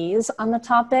expertise on the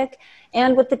topic,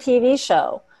 and with the TV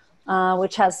show,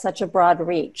 which has such a broad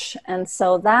reach. And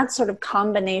so that sort of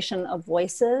combination of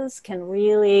voices can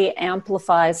really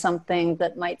amplify something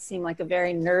that might seem like a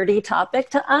very nerdy topic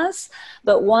to us.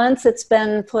 But once it's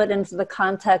been put into the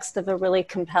context of a really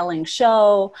compelling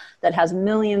show that has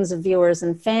millions of viewers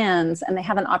and fans, and they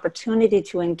have an opportunity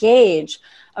to engage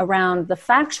around the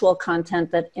factual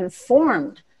content that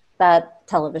informed that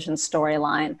television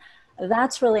storyline,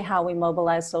 that's really how we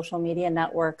mobilize social media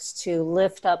networks to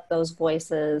lift up those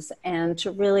voices and to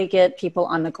really get people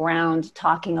on the ground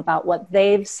talking about what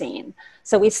they've seen.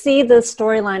 So we see the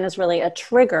storyline as really a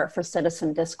trigger for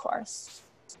citizen discourse.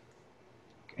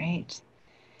 Great.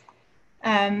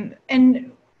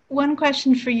 And one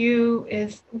question for you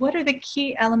is, what are the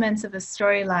key elements of a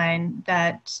storyline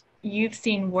that you've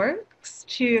seen works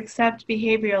to accept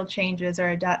behavioral changes or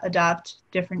adopt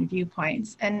different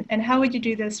viewpoints? And how would you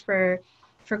do this for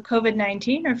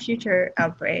COVID-19 or future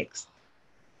outbreaks?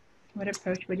 What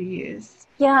approach would you use?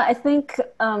 Yeah, I think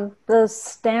the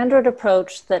standard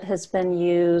approach that has been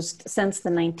used since the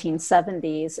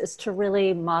 1970s is to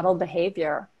really model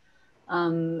behavior.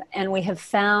 And we have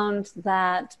found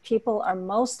that people are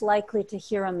most likely to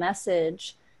hear a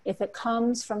message if it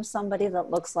comes from somebody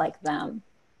that looks like them.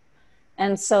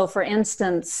 And so, for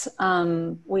instance,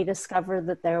 we discovered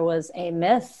that there was a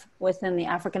myth within the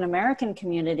African American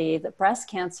community that breast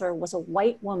cancer was a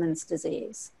white woman's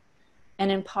disease.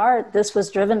 And in part, this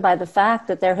was driven by the fact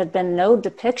that there had been no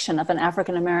depiction of an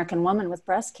African American woman with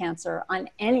breast cancer on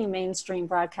any mainstream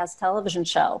broadcast television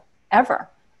show ever.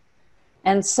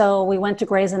 And so we went to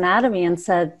Grey's Anatomy and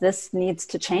said, this needs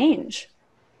to change.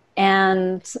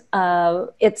 And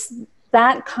it's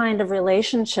that kind of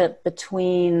relationship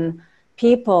between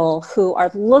people who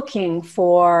are looking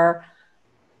for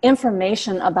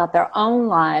information about their own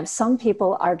lives. Some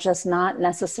people are just not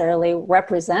necessarily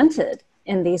represented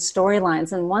in these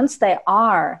storylines. And once they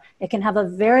are, it can have a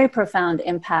very profound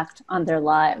impact on their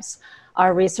lives.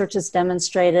 Our research has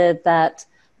demonstrated that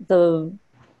the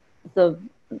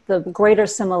greater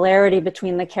similarity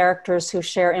between the characters who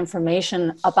share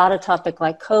information about a topic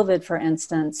like COVID, for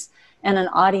instance, and an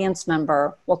audience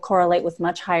member will correlate with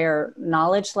much higher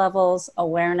knowledge levels,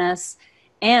 awareness,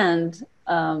 and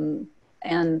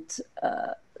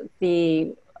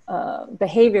the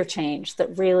behavior change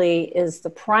that really is the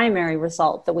primary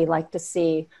result that we like to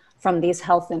see from these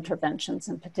health interventions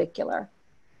in particular.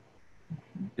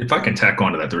 If I can tack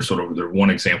onto that, there's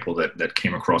one example that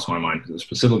came across my mind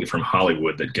specifically from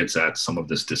Hollywood that gets at some of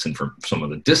the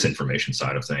disinformation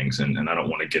side of things, and I don't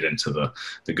want to get into the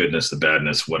goodness, the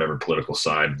badness, whatever political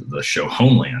side the show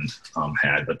Homeland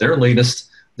had, but their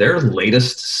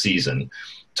latest season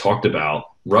talked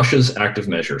about Russia's active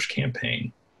measures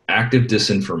campaign, active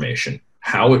disinformation,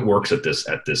 how it works at this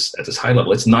high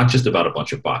level. It's not just about a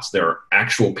bunch of bots. There are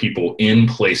actual people in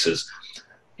places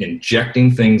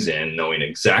injecting things in, knowing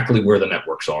exactly where the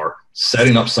networks are,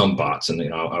 setting up some bots. And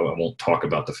I won't talk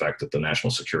about the fact that the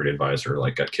national security advisor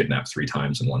got kidnapped 3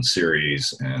 times in one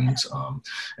series, and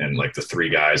like the 3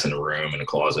 guys in a room in a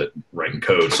closet writing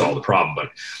code solved the problem.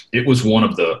 But it was one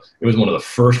of the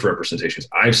first representations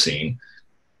I've seen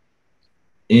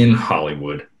in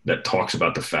Hollywood that talks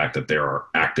about the fact that there are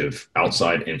active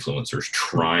outside influencers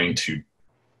trying to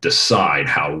decide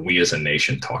how we as a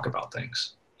nation talk about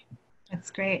things. That's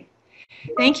great.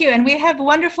 Thank you. And we have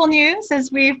wonderful news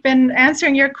as we've been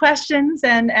answering your questions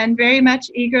and very much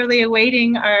eagerly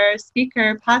awaiting our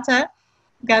speaker, Paata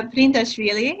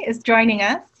Gaprindashvili, is joining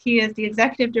us. He is the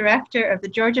executive director of the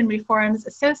Georgian Reforms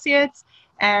Associates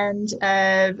and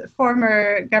a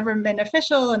former government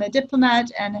official and a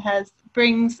diplomat, and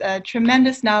brings a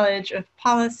tremendous knowledge of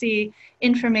policy,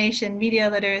 information, media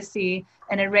literacy,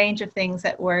 and a range of things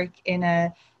that work in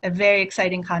a very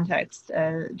exciting context,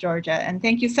 Georgia. And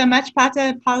thank you so much,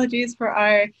 Paata. Apologies for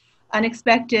our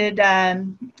unexpected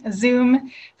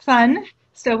Zoom fun.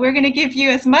 So we're going to give you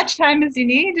as much time as you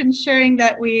need, ensuring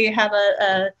that we have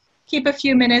keep a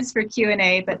few minutes for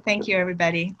Q&A, but thank you,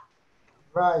 everybody.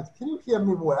 Right. Can you hear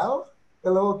me well?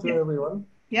 Hello to everyone.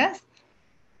 Yes.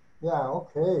 Yeah,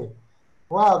 okay.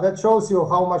 Wow, that shows you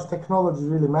how much technology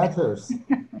really matters.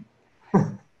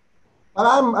 But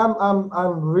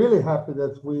I'm really happy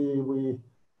that we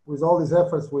with all these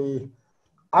efforts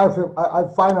I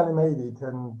finally made it,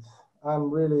 and I'm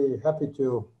really happy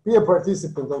to be a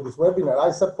participant of this webinar.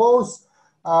 I suppose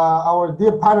our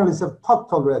dear panelists have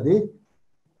talked already.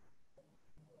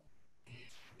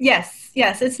 Yes.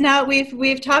 It's now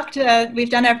we've talked. We've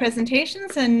done our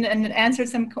presentations and answered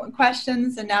some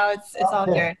questions, and now it's all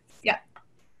yours. Yeah.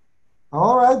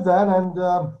 All right then, and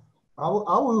I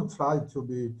will try to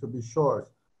be short.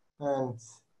 And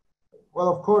well,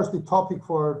 of course, the topic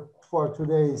for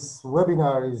today's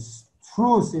webinar is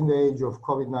truth in the age of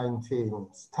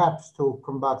COVID-19, steps to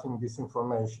combating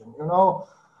disinformation. You know,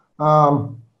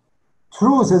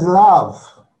 truth is love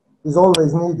is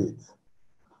always needed.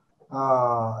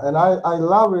 And I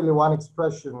love really one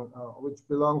expression which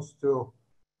belongs to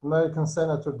American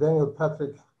Senator Daniel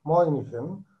Patrick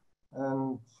Moynihan,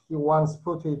 and he once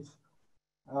put it,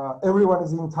 everyone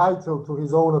is entitled to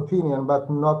his own opinion, but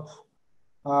not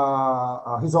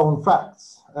his own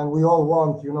facts. And we all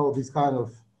want, you know, this kind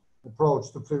of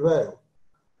approach to prevail.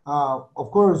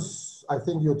 Of course, I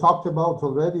think you talked about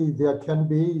already, there can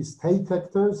be state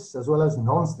actors as well as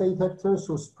non-state actors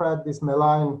who spread this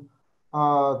malign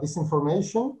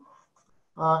disinformation.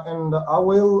 And I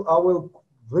will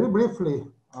very briefly,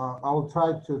 I will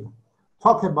try to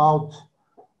talk about,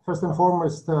 first and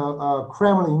foremost,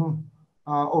 Kremlin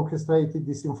orchestrated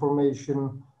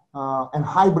disinformation and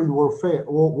hybrid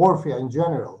warfare in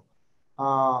general.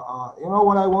 You know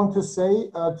what I want to say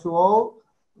to all?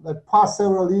 That past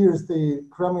several years, the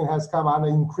Kremlin has come under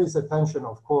increased attention,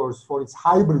 of course, for its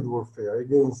hybrid warfare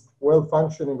against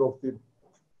well-functioning of the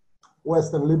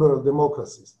Western liberal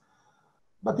democracies.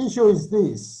 But the issue is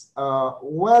this,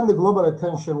 when the global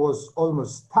attention was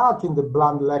almost stuck in the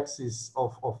blunt axis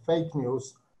of fake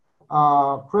news,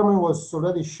 Kremlin was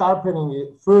already sharpening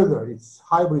it further, its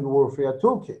hybrid warfare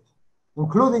toolkit,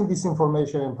 including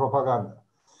disinformation and propaganda.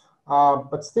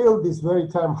 But still, this very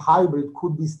term hybrid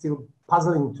could be still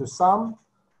puzzling to some.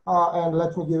 And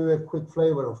let me give you a quick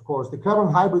flavor, of course. The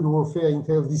current hybrid warfare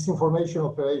entails disinformation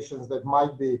operations that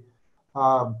might be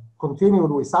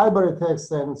continued with cyber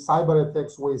attacks and cyber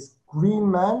attacks with green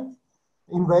man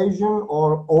invasion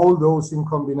or all those in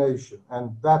combination.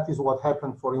 And that is what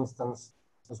happened, for instance,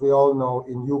 as we all know,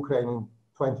 in Ukraine in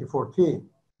 2014,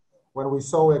 when we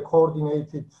saw a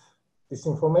coordinated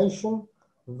disinformation,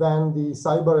 then the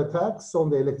cyber attacks on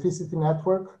the electricity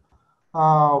network,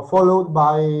 followed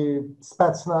by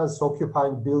Spetsnaz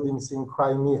occupying buildings in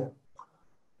Crimea.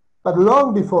 But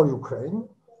long before Ukraine,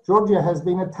 Georgia has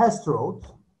been a test road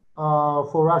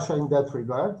for Russia in that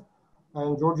regard.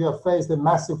 And Georgia faced a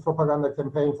massive propaganda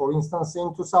campaign, for instance,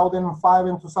 in 2005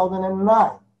 and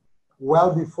 2009,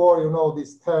 well before, you know,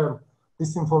 this term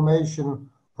disinformation,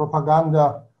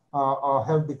 propaganda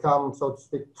have become, so to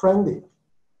speak, trendy.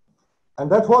 And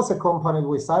that was accompanied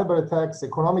with cyber attacks,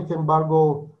 economic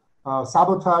embargo,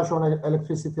 sabotage on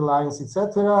electricity lines,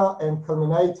 etc., and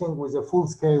culminating with a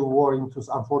full-scale war,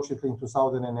 unfortunately, in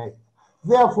 2008.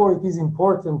 Therefore, it is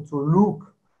important to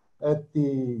look at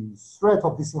the threat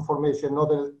of disinformation not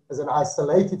as an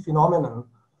isolated phenomenon,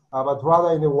 but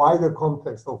rather in a wider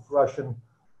context of Russian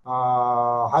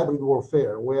hybrid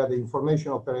warfare, where the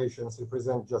information operations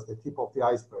represent just the tip of the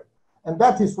iceberg. And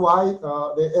that is why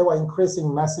the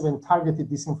ever-increasing massive and targeted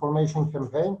disinformation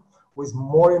campaign with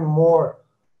more and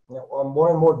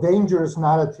more dangerous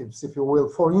narratives, if you will.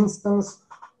 For instance,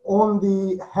 on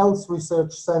the Health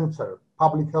Research Center,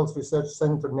 Public Health Research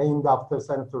Center named after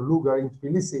Senator Lugar in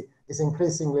Tbilisi, is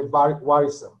increasingly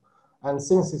worrisome. And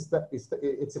since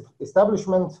its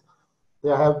establishment,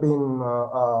 there have been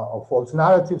false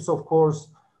narratives, of course,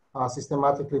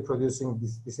 systematically producing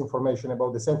disinformation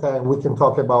about the center, and we can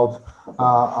talk about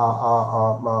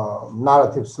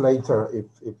narratives later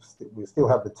if we still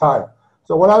have the time.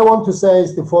 So what I want to say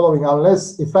is the following: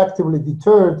 unless effectively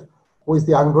deterred with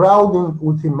the ungrounded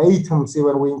ultimatums,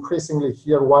 even we increasingly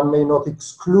hear, one may not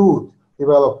exclude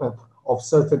development of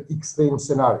certain extreme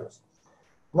scenarios.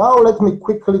 Now let me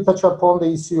quickly touch upon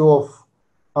the issue of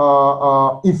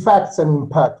effects and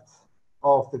impact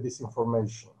of the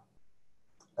disinformation,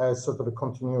 as sort of a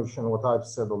continuation of what I've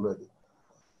said already.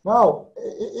 Now,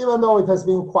 even though it has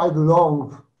been quite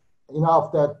long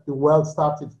enough that the world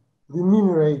started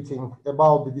remunerating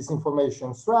about the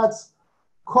disinformation threats,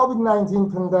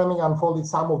 COVID-19 pandemic unfolded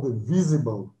some of the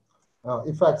visible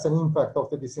effects and impact of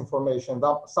the disinformation,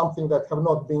 something that have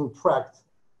not been tracked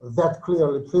that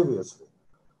clearly previously.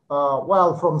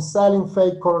 Well, from selling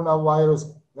fake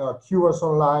coronavirus cures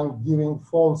online, giving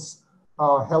false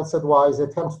health advice,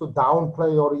 attempts to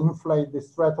downplay or inflate the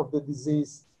threat of the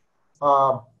disease,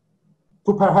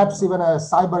 to perhaps even a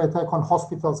cyber attack on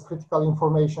hospitals' critical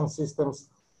information systems.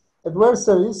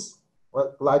 Adversaries,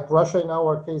 well, like Russia in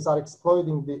our case, are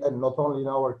exploiting and not only in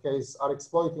our case, are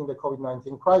exploiting the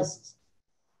COVID-19 crisis.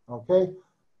 Okay,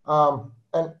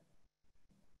 and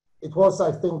it was,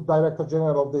 I think, Director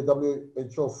General of the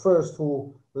WHO first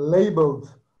who labeled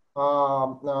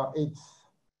it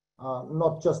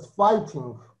not just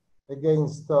fighting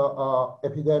against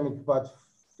epidemic, but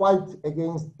fight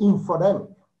against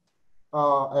infodemic.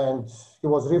 And he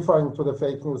was referring to the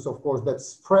fake news, of course, that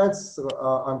spreads,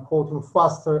 I'm quoting,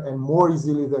 faster and more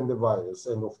easily than the virus,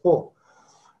 end of quote.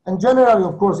 And generally,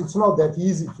 of course, it's not that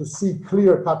easy to see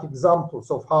clear-cut examples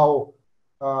of how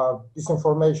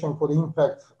disinformation could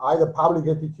impact either public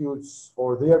attitudes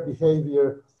or their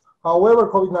behavior. However,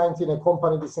 COVID-19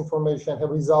 accompanied disinformation have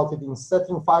resulted in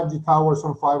setting 5G towers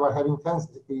on fire, having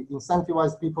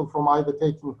incentivized people from either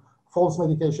taking false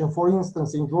medication. For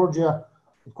instance, in Georgia,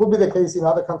 it could be the case in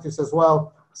other countries as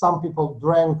well. Some people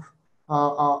drank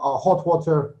hot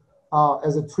water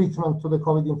as a treatment to the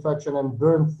COVID infection and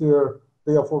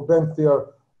therefore burnt their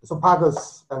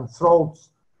esophagus and throats.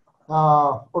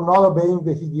 or not obeying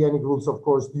the hygienic rules, of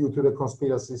course, due to the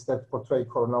conspiracies that portray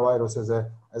coronavirus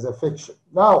as a fiction.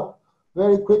 Now,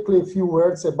 very quickly, a few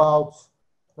words about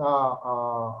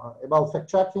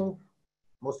fact-checking,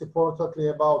 most importantly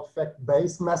about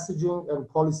fact-based messaging and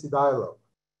policy dialogue.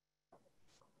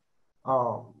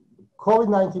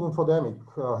 COVID-19 infodemic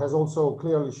has also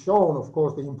clearly shown, of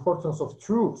course, the importance of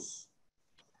truth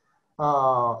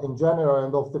in general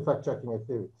and of the fact-checking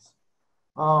activities.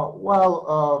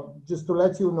 Just to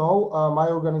let you know, my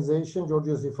organization,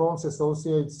 Georgia's Reforms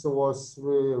Associates, was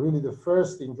really the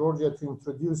first in Georgia to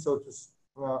introduce, so to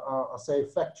say,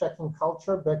 fact-checking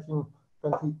culture back in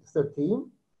 2013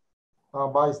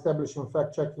 by establishing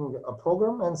fact-checking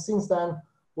program. And since then,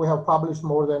 we have published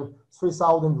more than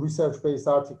 3,000 research-based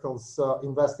articles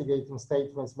investigating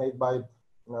statements made by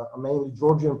mainly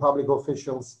Georgian public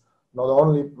officials, not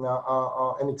only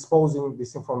and exposing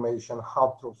disinformation,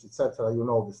 half-truths, etc. You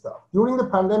know the stuff. During the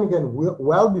pandemic and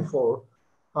well before,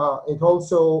 it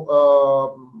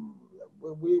also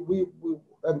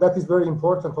and that is very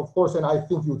important, of course. And I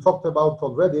think you talked about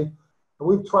already.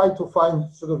 We've tried to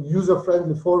find sort of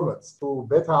user-friendly formats to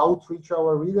better outreach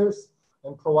our readers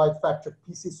and provide fact-check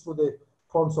pieces through the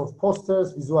forms of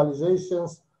posters,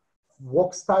 visualizations,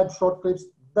 Vox-type short clips.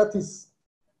 That is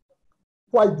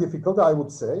quite difficult, I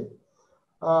would say.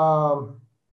 And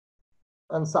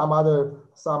some other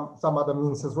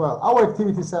means as well. Our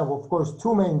activities have, of course,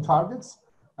 two main targets,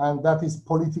 and that is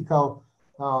political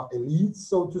elites,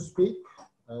 so to speak,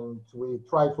 and we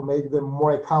try to make them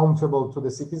more accountable to the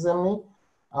citizenry,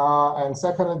 and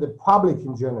secondly, the public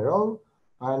in general,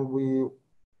 and we're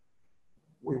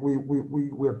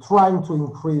trying to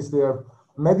increase their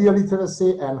media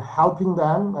literacy and helping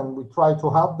them, and we try to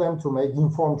help them to make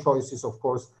informed choices, of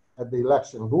course, at the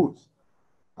election booth.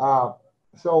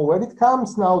 So when it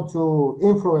comes now to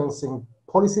influencing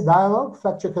policy dialogue,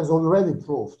 FactCheck has already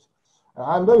proved,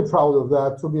 I'm very proud of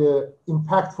that, to be an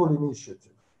impactful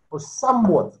initiative, or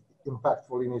somewhat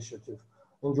impactful initiative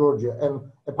in Georgia.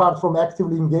 And apart from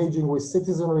actively engaging with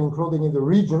citizenry, including in the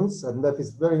regions, and that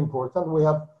is very important, we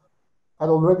have had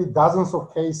already dozens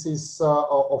of cases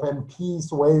of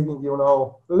MPs waving,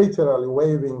 literally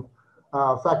waving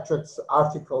fact-check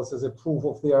articles as a proof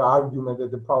of their argument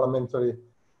at the parliamentary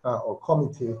or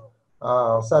committee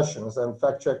sessions. And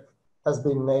fact-check has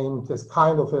been named as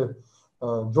kind of a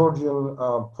Georgian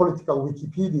political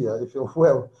Wikipedia, if you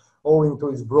will, owing to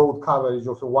its broad coverage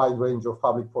of a wide range of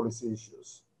public policy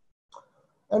issues.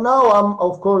 And now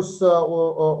of course,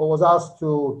 was asked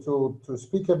to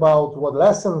speak about what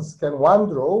lessons can one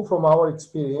draw from our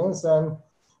experience and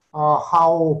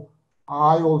how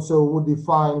I also would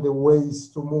define the ways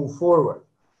to move forward.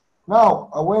 Now,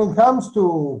 when it comes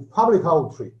to public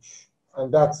outreach,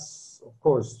 and that's, of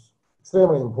course,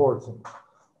 extremely important,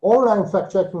 online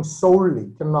fact-checking solely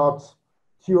cannot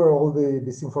cure all the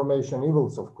disinformation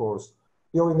evils, of course.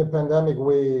 During the pandemic,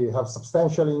 we have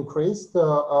substantially increased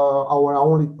our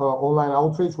online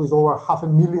outreach with over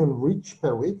 500,000 reach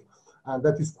per week. And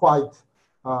that is quite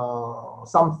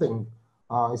something,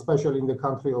 especially in the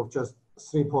country of just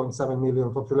 3.7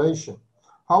 million population.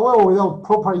 However, without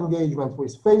proper engagement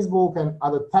with Facebook and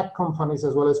other tech companies,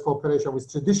 as well as cooperation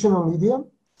with traditional media,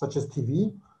 such as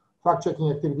TV, fact-checking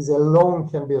activities alone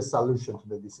can be a solution to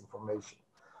the disinformation.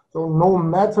 So no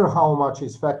matter how much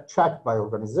is fact-checked by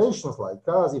organizations like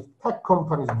us, if tech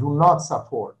companies do not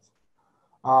support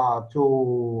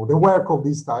to the work of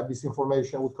this type,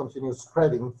 disinformation would continue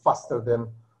spreading faster than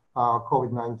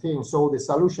COVID-19. So the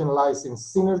solution lies in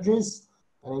synergies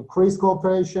and increased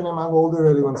cooperation among all the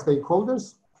relevant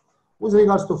stakeholders. With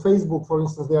regards to Facebook, for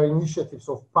instance, there are initiatives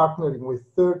of partnering with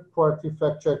third-party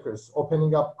fact-checkers,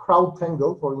 opening up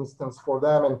CrowdTangle, for instance, for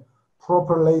them, and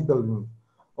proper labeling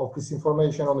of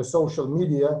disinformation on the social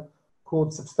media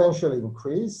could substantially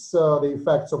increase the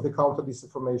effects of the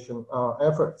counter-disinformation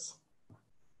efforts,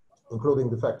 including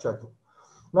the fact-checking.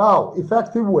 Now,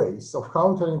 effective ways of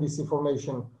countering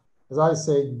disinformation, as I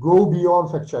say, go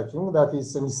beyond fact-checking. That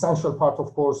is an essential part,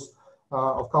 of course,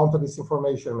 of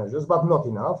counter-disinformation measures, but not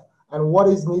enough. And what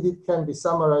is needed can be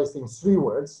summarized in 3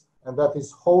 words, and that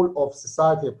is whole of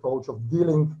society approach of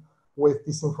dealing with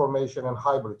disinformation and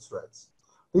hybrid threats.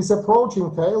 This approach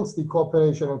entails the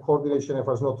cooperation and coordination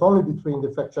efforts not only between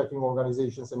the fact-checking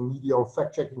organizations and media or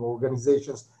fact-checking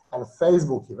organizations and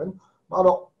Facebook even, but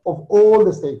of all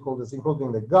the stakeholders,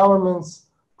 including the governments,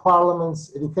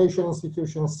 parliaments, education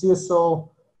institutions, CSO,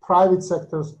 private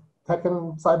sectors, tech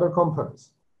and cyber companies.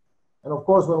 And of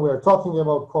course, when we are talking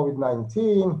about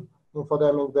COVID-19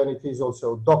 infodemic, then it is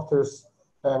also doctors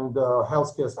and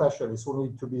healthcare specialists who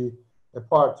need to be a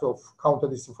part of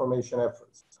counter-disinformation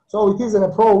efforts. So it is an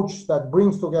approach that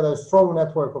brings together a strong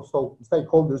network of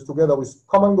stakeholders together with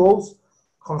common goals,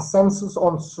 consensus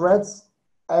on threats,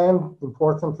 and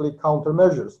importantly,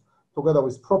 countermeasures, together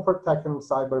with proper tech and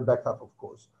cyber backup, of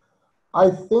course. I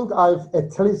think I've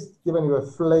at least given you a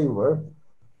flavor,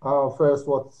 first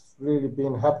what's really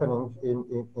been happening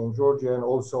in Georgia, and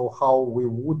also how we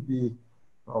would be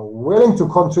willing to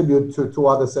contribute to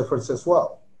others' efforts as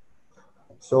well.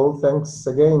 So thanks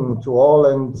again to all,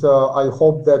 and I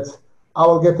hope that I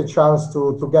will get a chance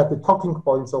to get the talking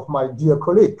points of my dear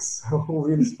colleagues who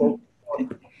really spoke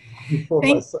before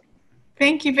myself.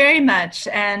 Thank you very much.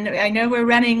 And I know we're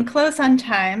running close on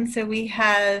time, so we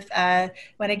have,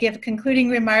 want to give concluding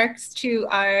remarks to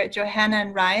our Johanna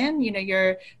and Ryan,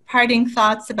 your parting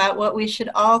thoughts about what we should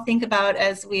all think about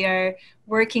as we are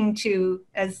working to,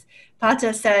 as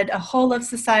Paata said, a whole of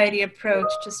society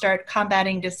approach to start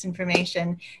combating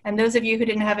disinformation. And those of you who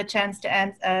didn't have a chance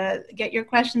to get your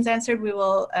questions answered, we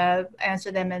will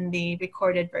answer them in the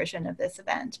recorded version of this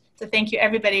event. So thank you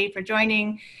everybody for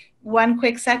joining. One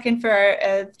quick second for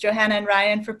Johanna and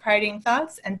Ryan for parting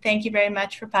thoughts, and thank you very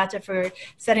much for Paata for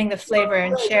setting the flavor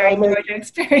and sharing your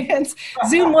experience.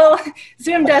 Zoom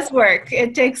does work.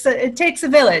 It takes a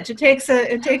village. It takes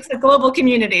a global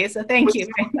community. So thank you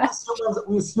very much.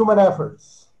 With human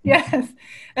efforts. Yes.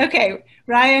 Okay,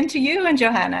 Ryan, to you, and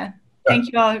Johanna.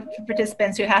 Thank you all for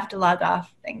participants who have to log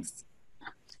off. Thanks.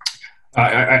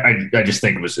 I just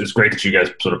think it was great that you guys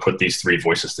sort of put these three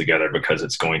voices together, because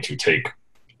it's going to take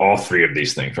all three of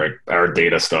these things, right? Our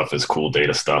data stuff is cool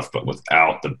data stuff, but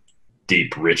without the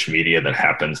deep, rich media that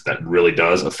happens, that really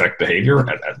does affect behavior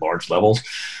at large levels,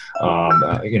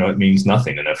 it means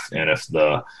nothing. And if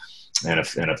the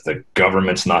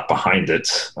government's not behind it,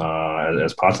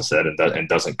 as Paata said, and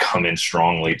doesn't come in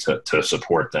strongly to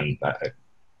support them,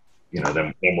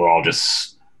 then we're all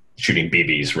just shooting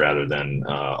BBs rather than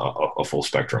a full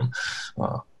spectrum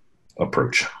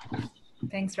approach.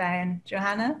 Thanks, Ryan.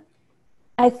 Johanna?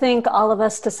 I think all of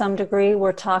us, to some degree,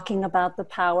 were talking about the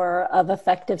power of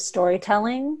effective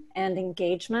storytelling and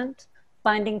engagement,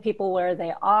 finding people where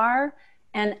they are,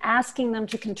 and asking them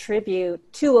to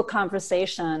contribute to a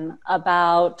conversation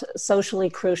about socially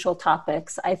crucial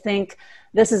topics. I think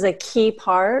this is a key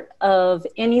part of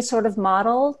any sort of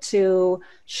model to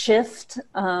shift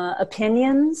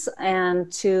opinions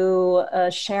and to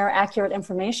share accurate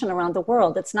information around the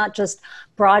world. It's not just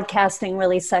broadcasting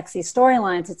really sexy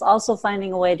storylines, it's also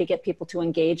finding a way to get people to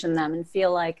engage in them and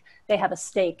feel like they have a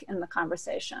stake in the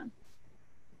conversation.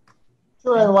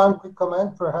 Sure, and one quick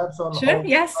comment perhaps on Sure,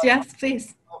 yes,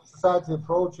 please. Society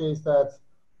approach is that,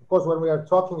 of course, when we are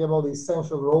talking about the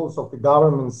essential roles of the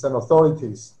governments and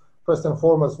authorities, first and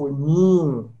foremost, we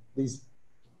mean these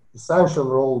essential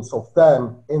roles of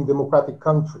them in democratic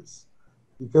countries,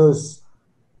 because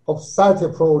a society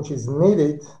approach is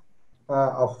needed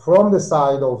from the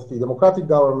side of the democratic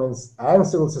governments and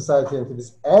civil society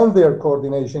entities and their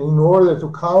coordination in order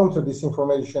to counter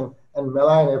disinformation and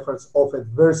malign efforts of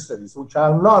adversaries, which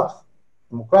are not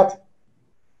democratic.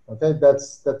 Okay,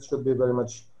 that should be very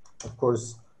much, of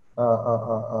course,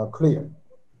 clear.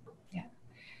 Yeah.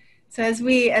 So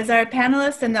as our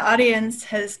panelists and the audience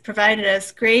has provided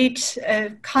us great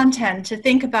content to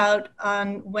think about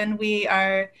on when we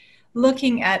are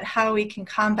looking at how we can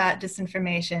combat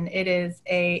disinformation. It is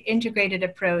an integrated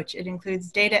approach. It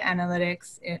includes data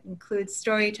analytics, it includes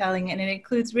storytelling, and it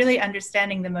includes really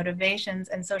understanding the motivations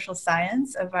and social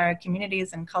science of our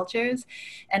communities and cultures,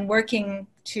 and working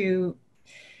to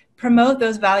promote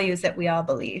those values that we all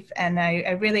believe. And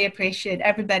I really appreciate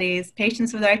everybody's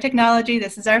patience with our technology.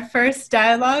 This is our first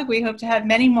dialogue. We hope to have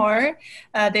many more.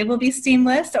 They will be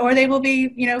seamless, or they will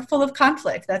be, full of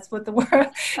conflict. That's what the world,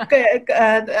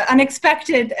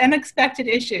 unexpected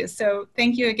issues. So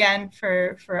thank you again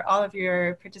for all of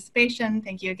your participation.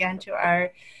 Thank you again to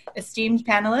our esteemed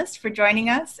panelists for joining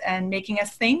us and making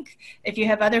us think. If you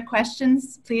have other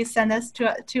questions, please send us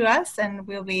to us, and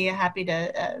we'll be happy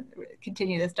to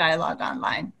continue this dialogue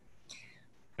online.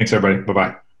 Thanks, everybody.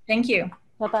 Bye-bye. Thank you.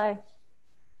 Bye-bye.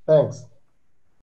 Thanks.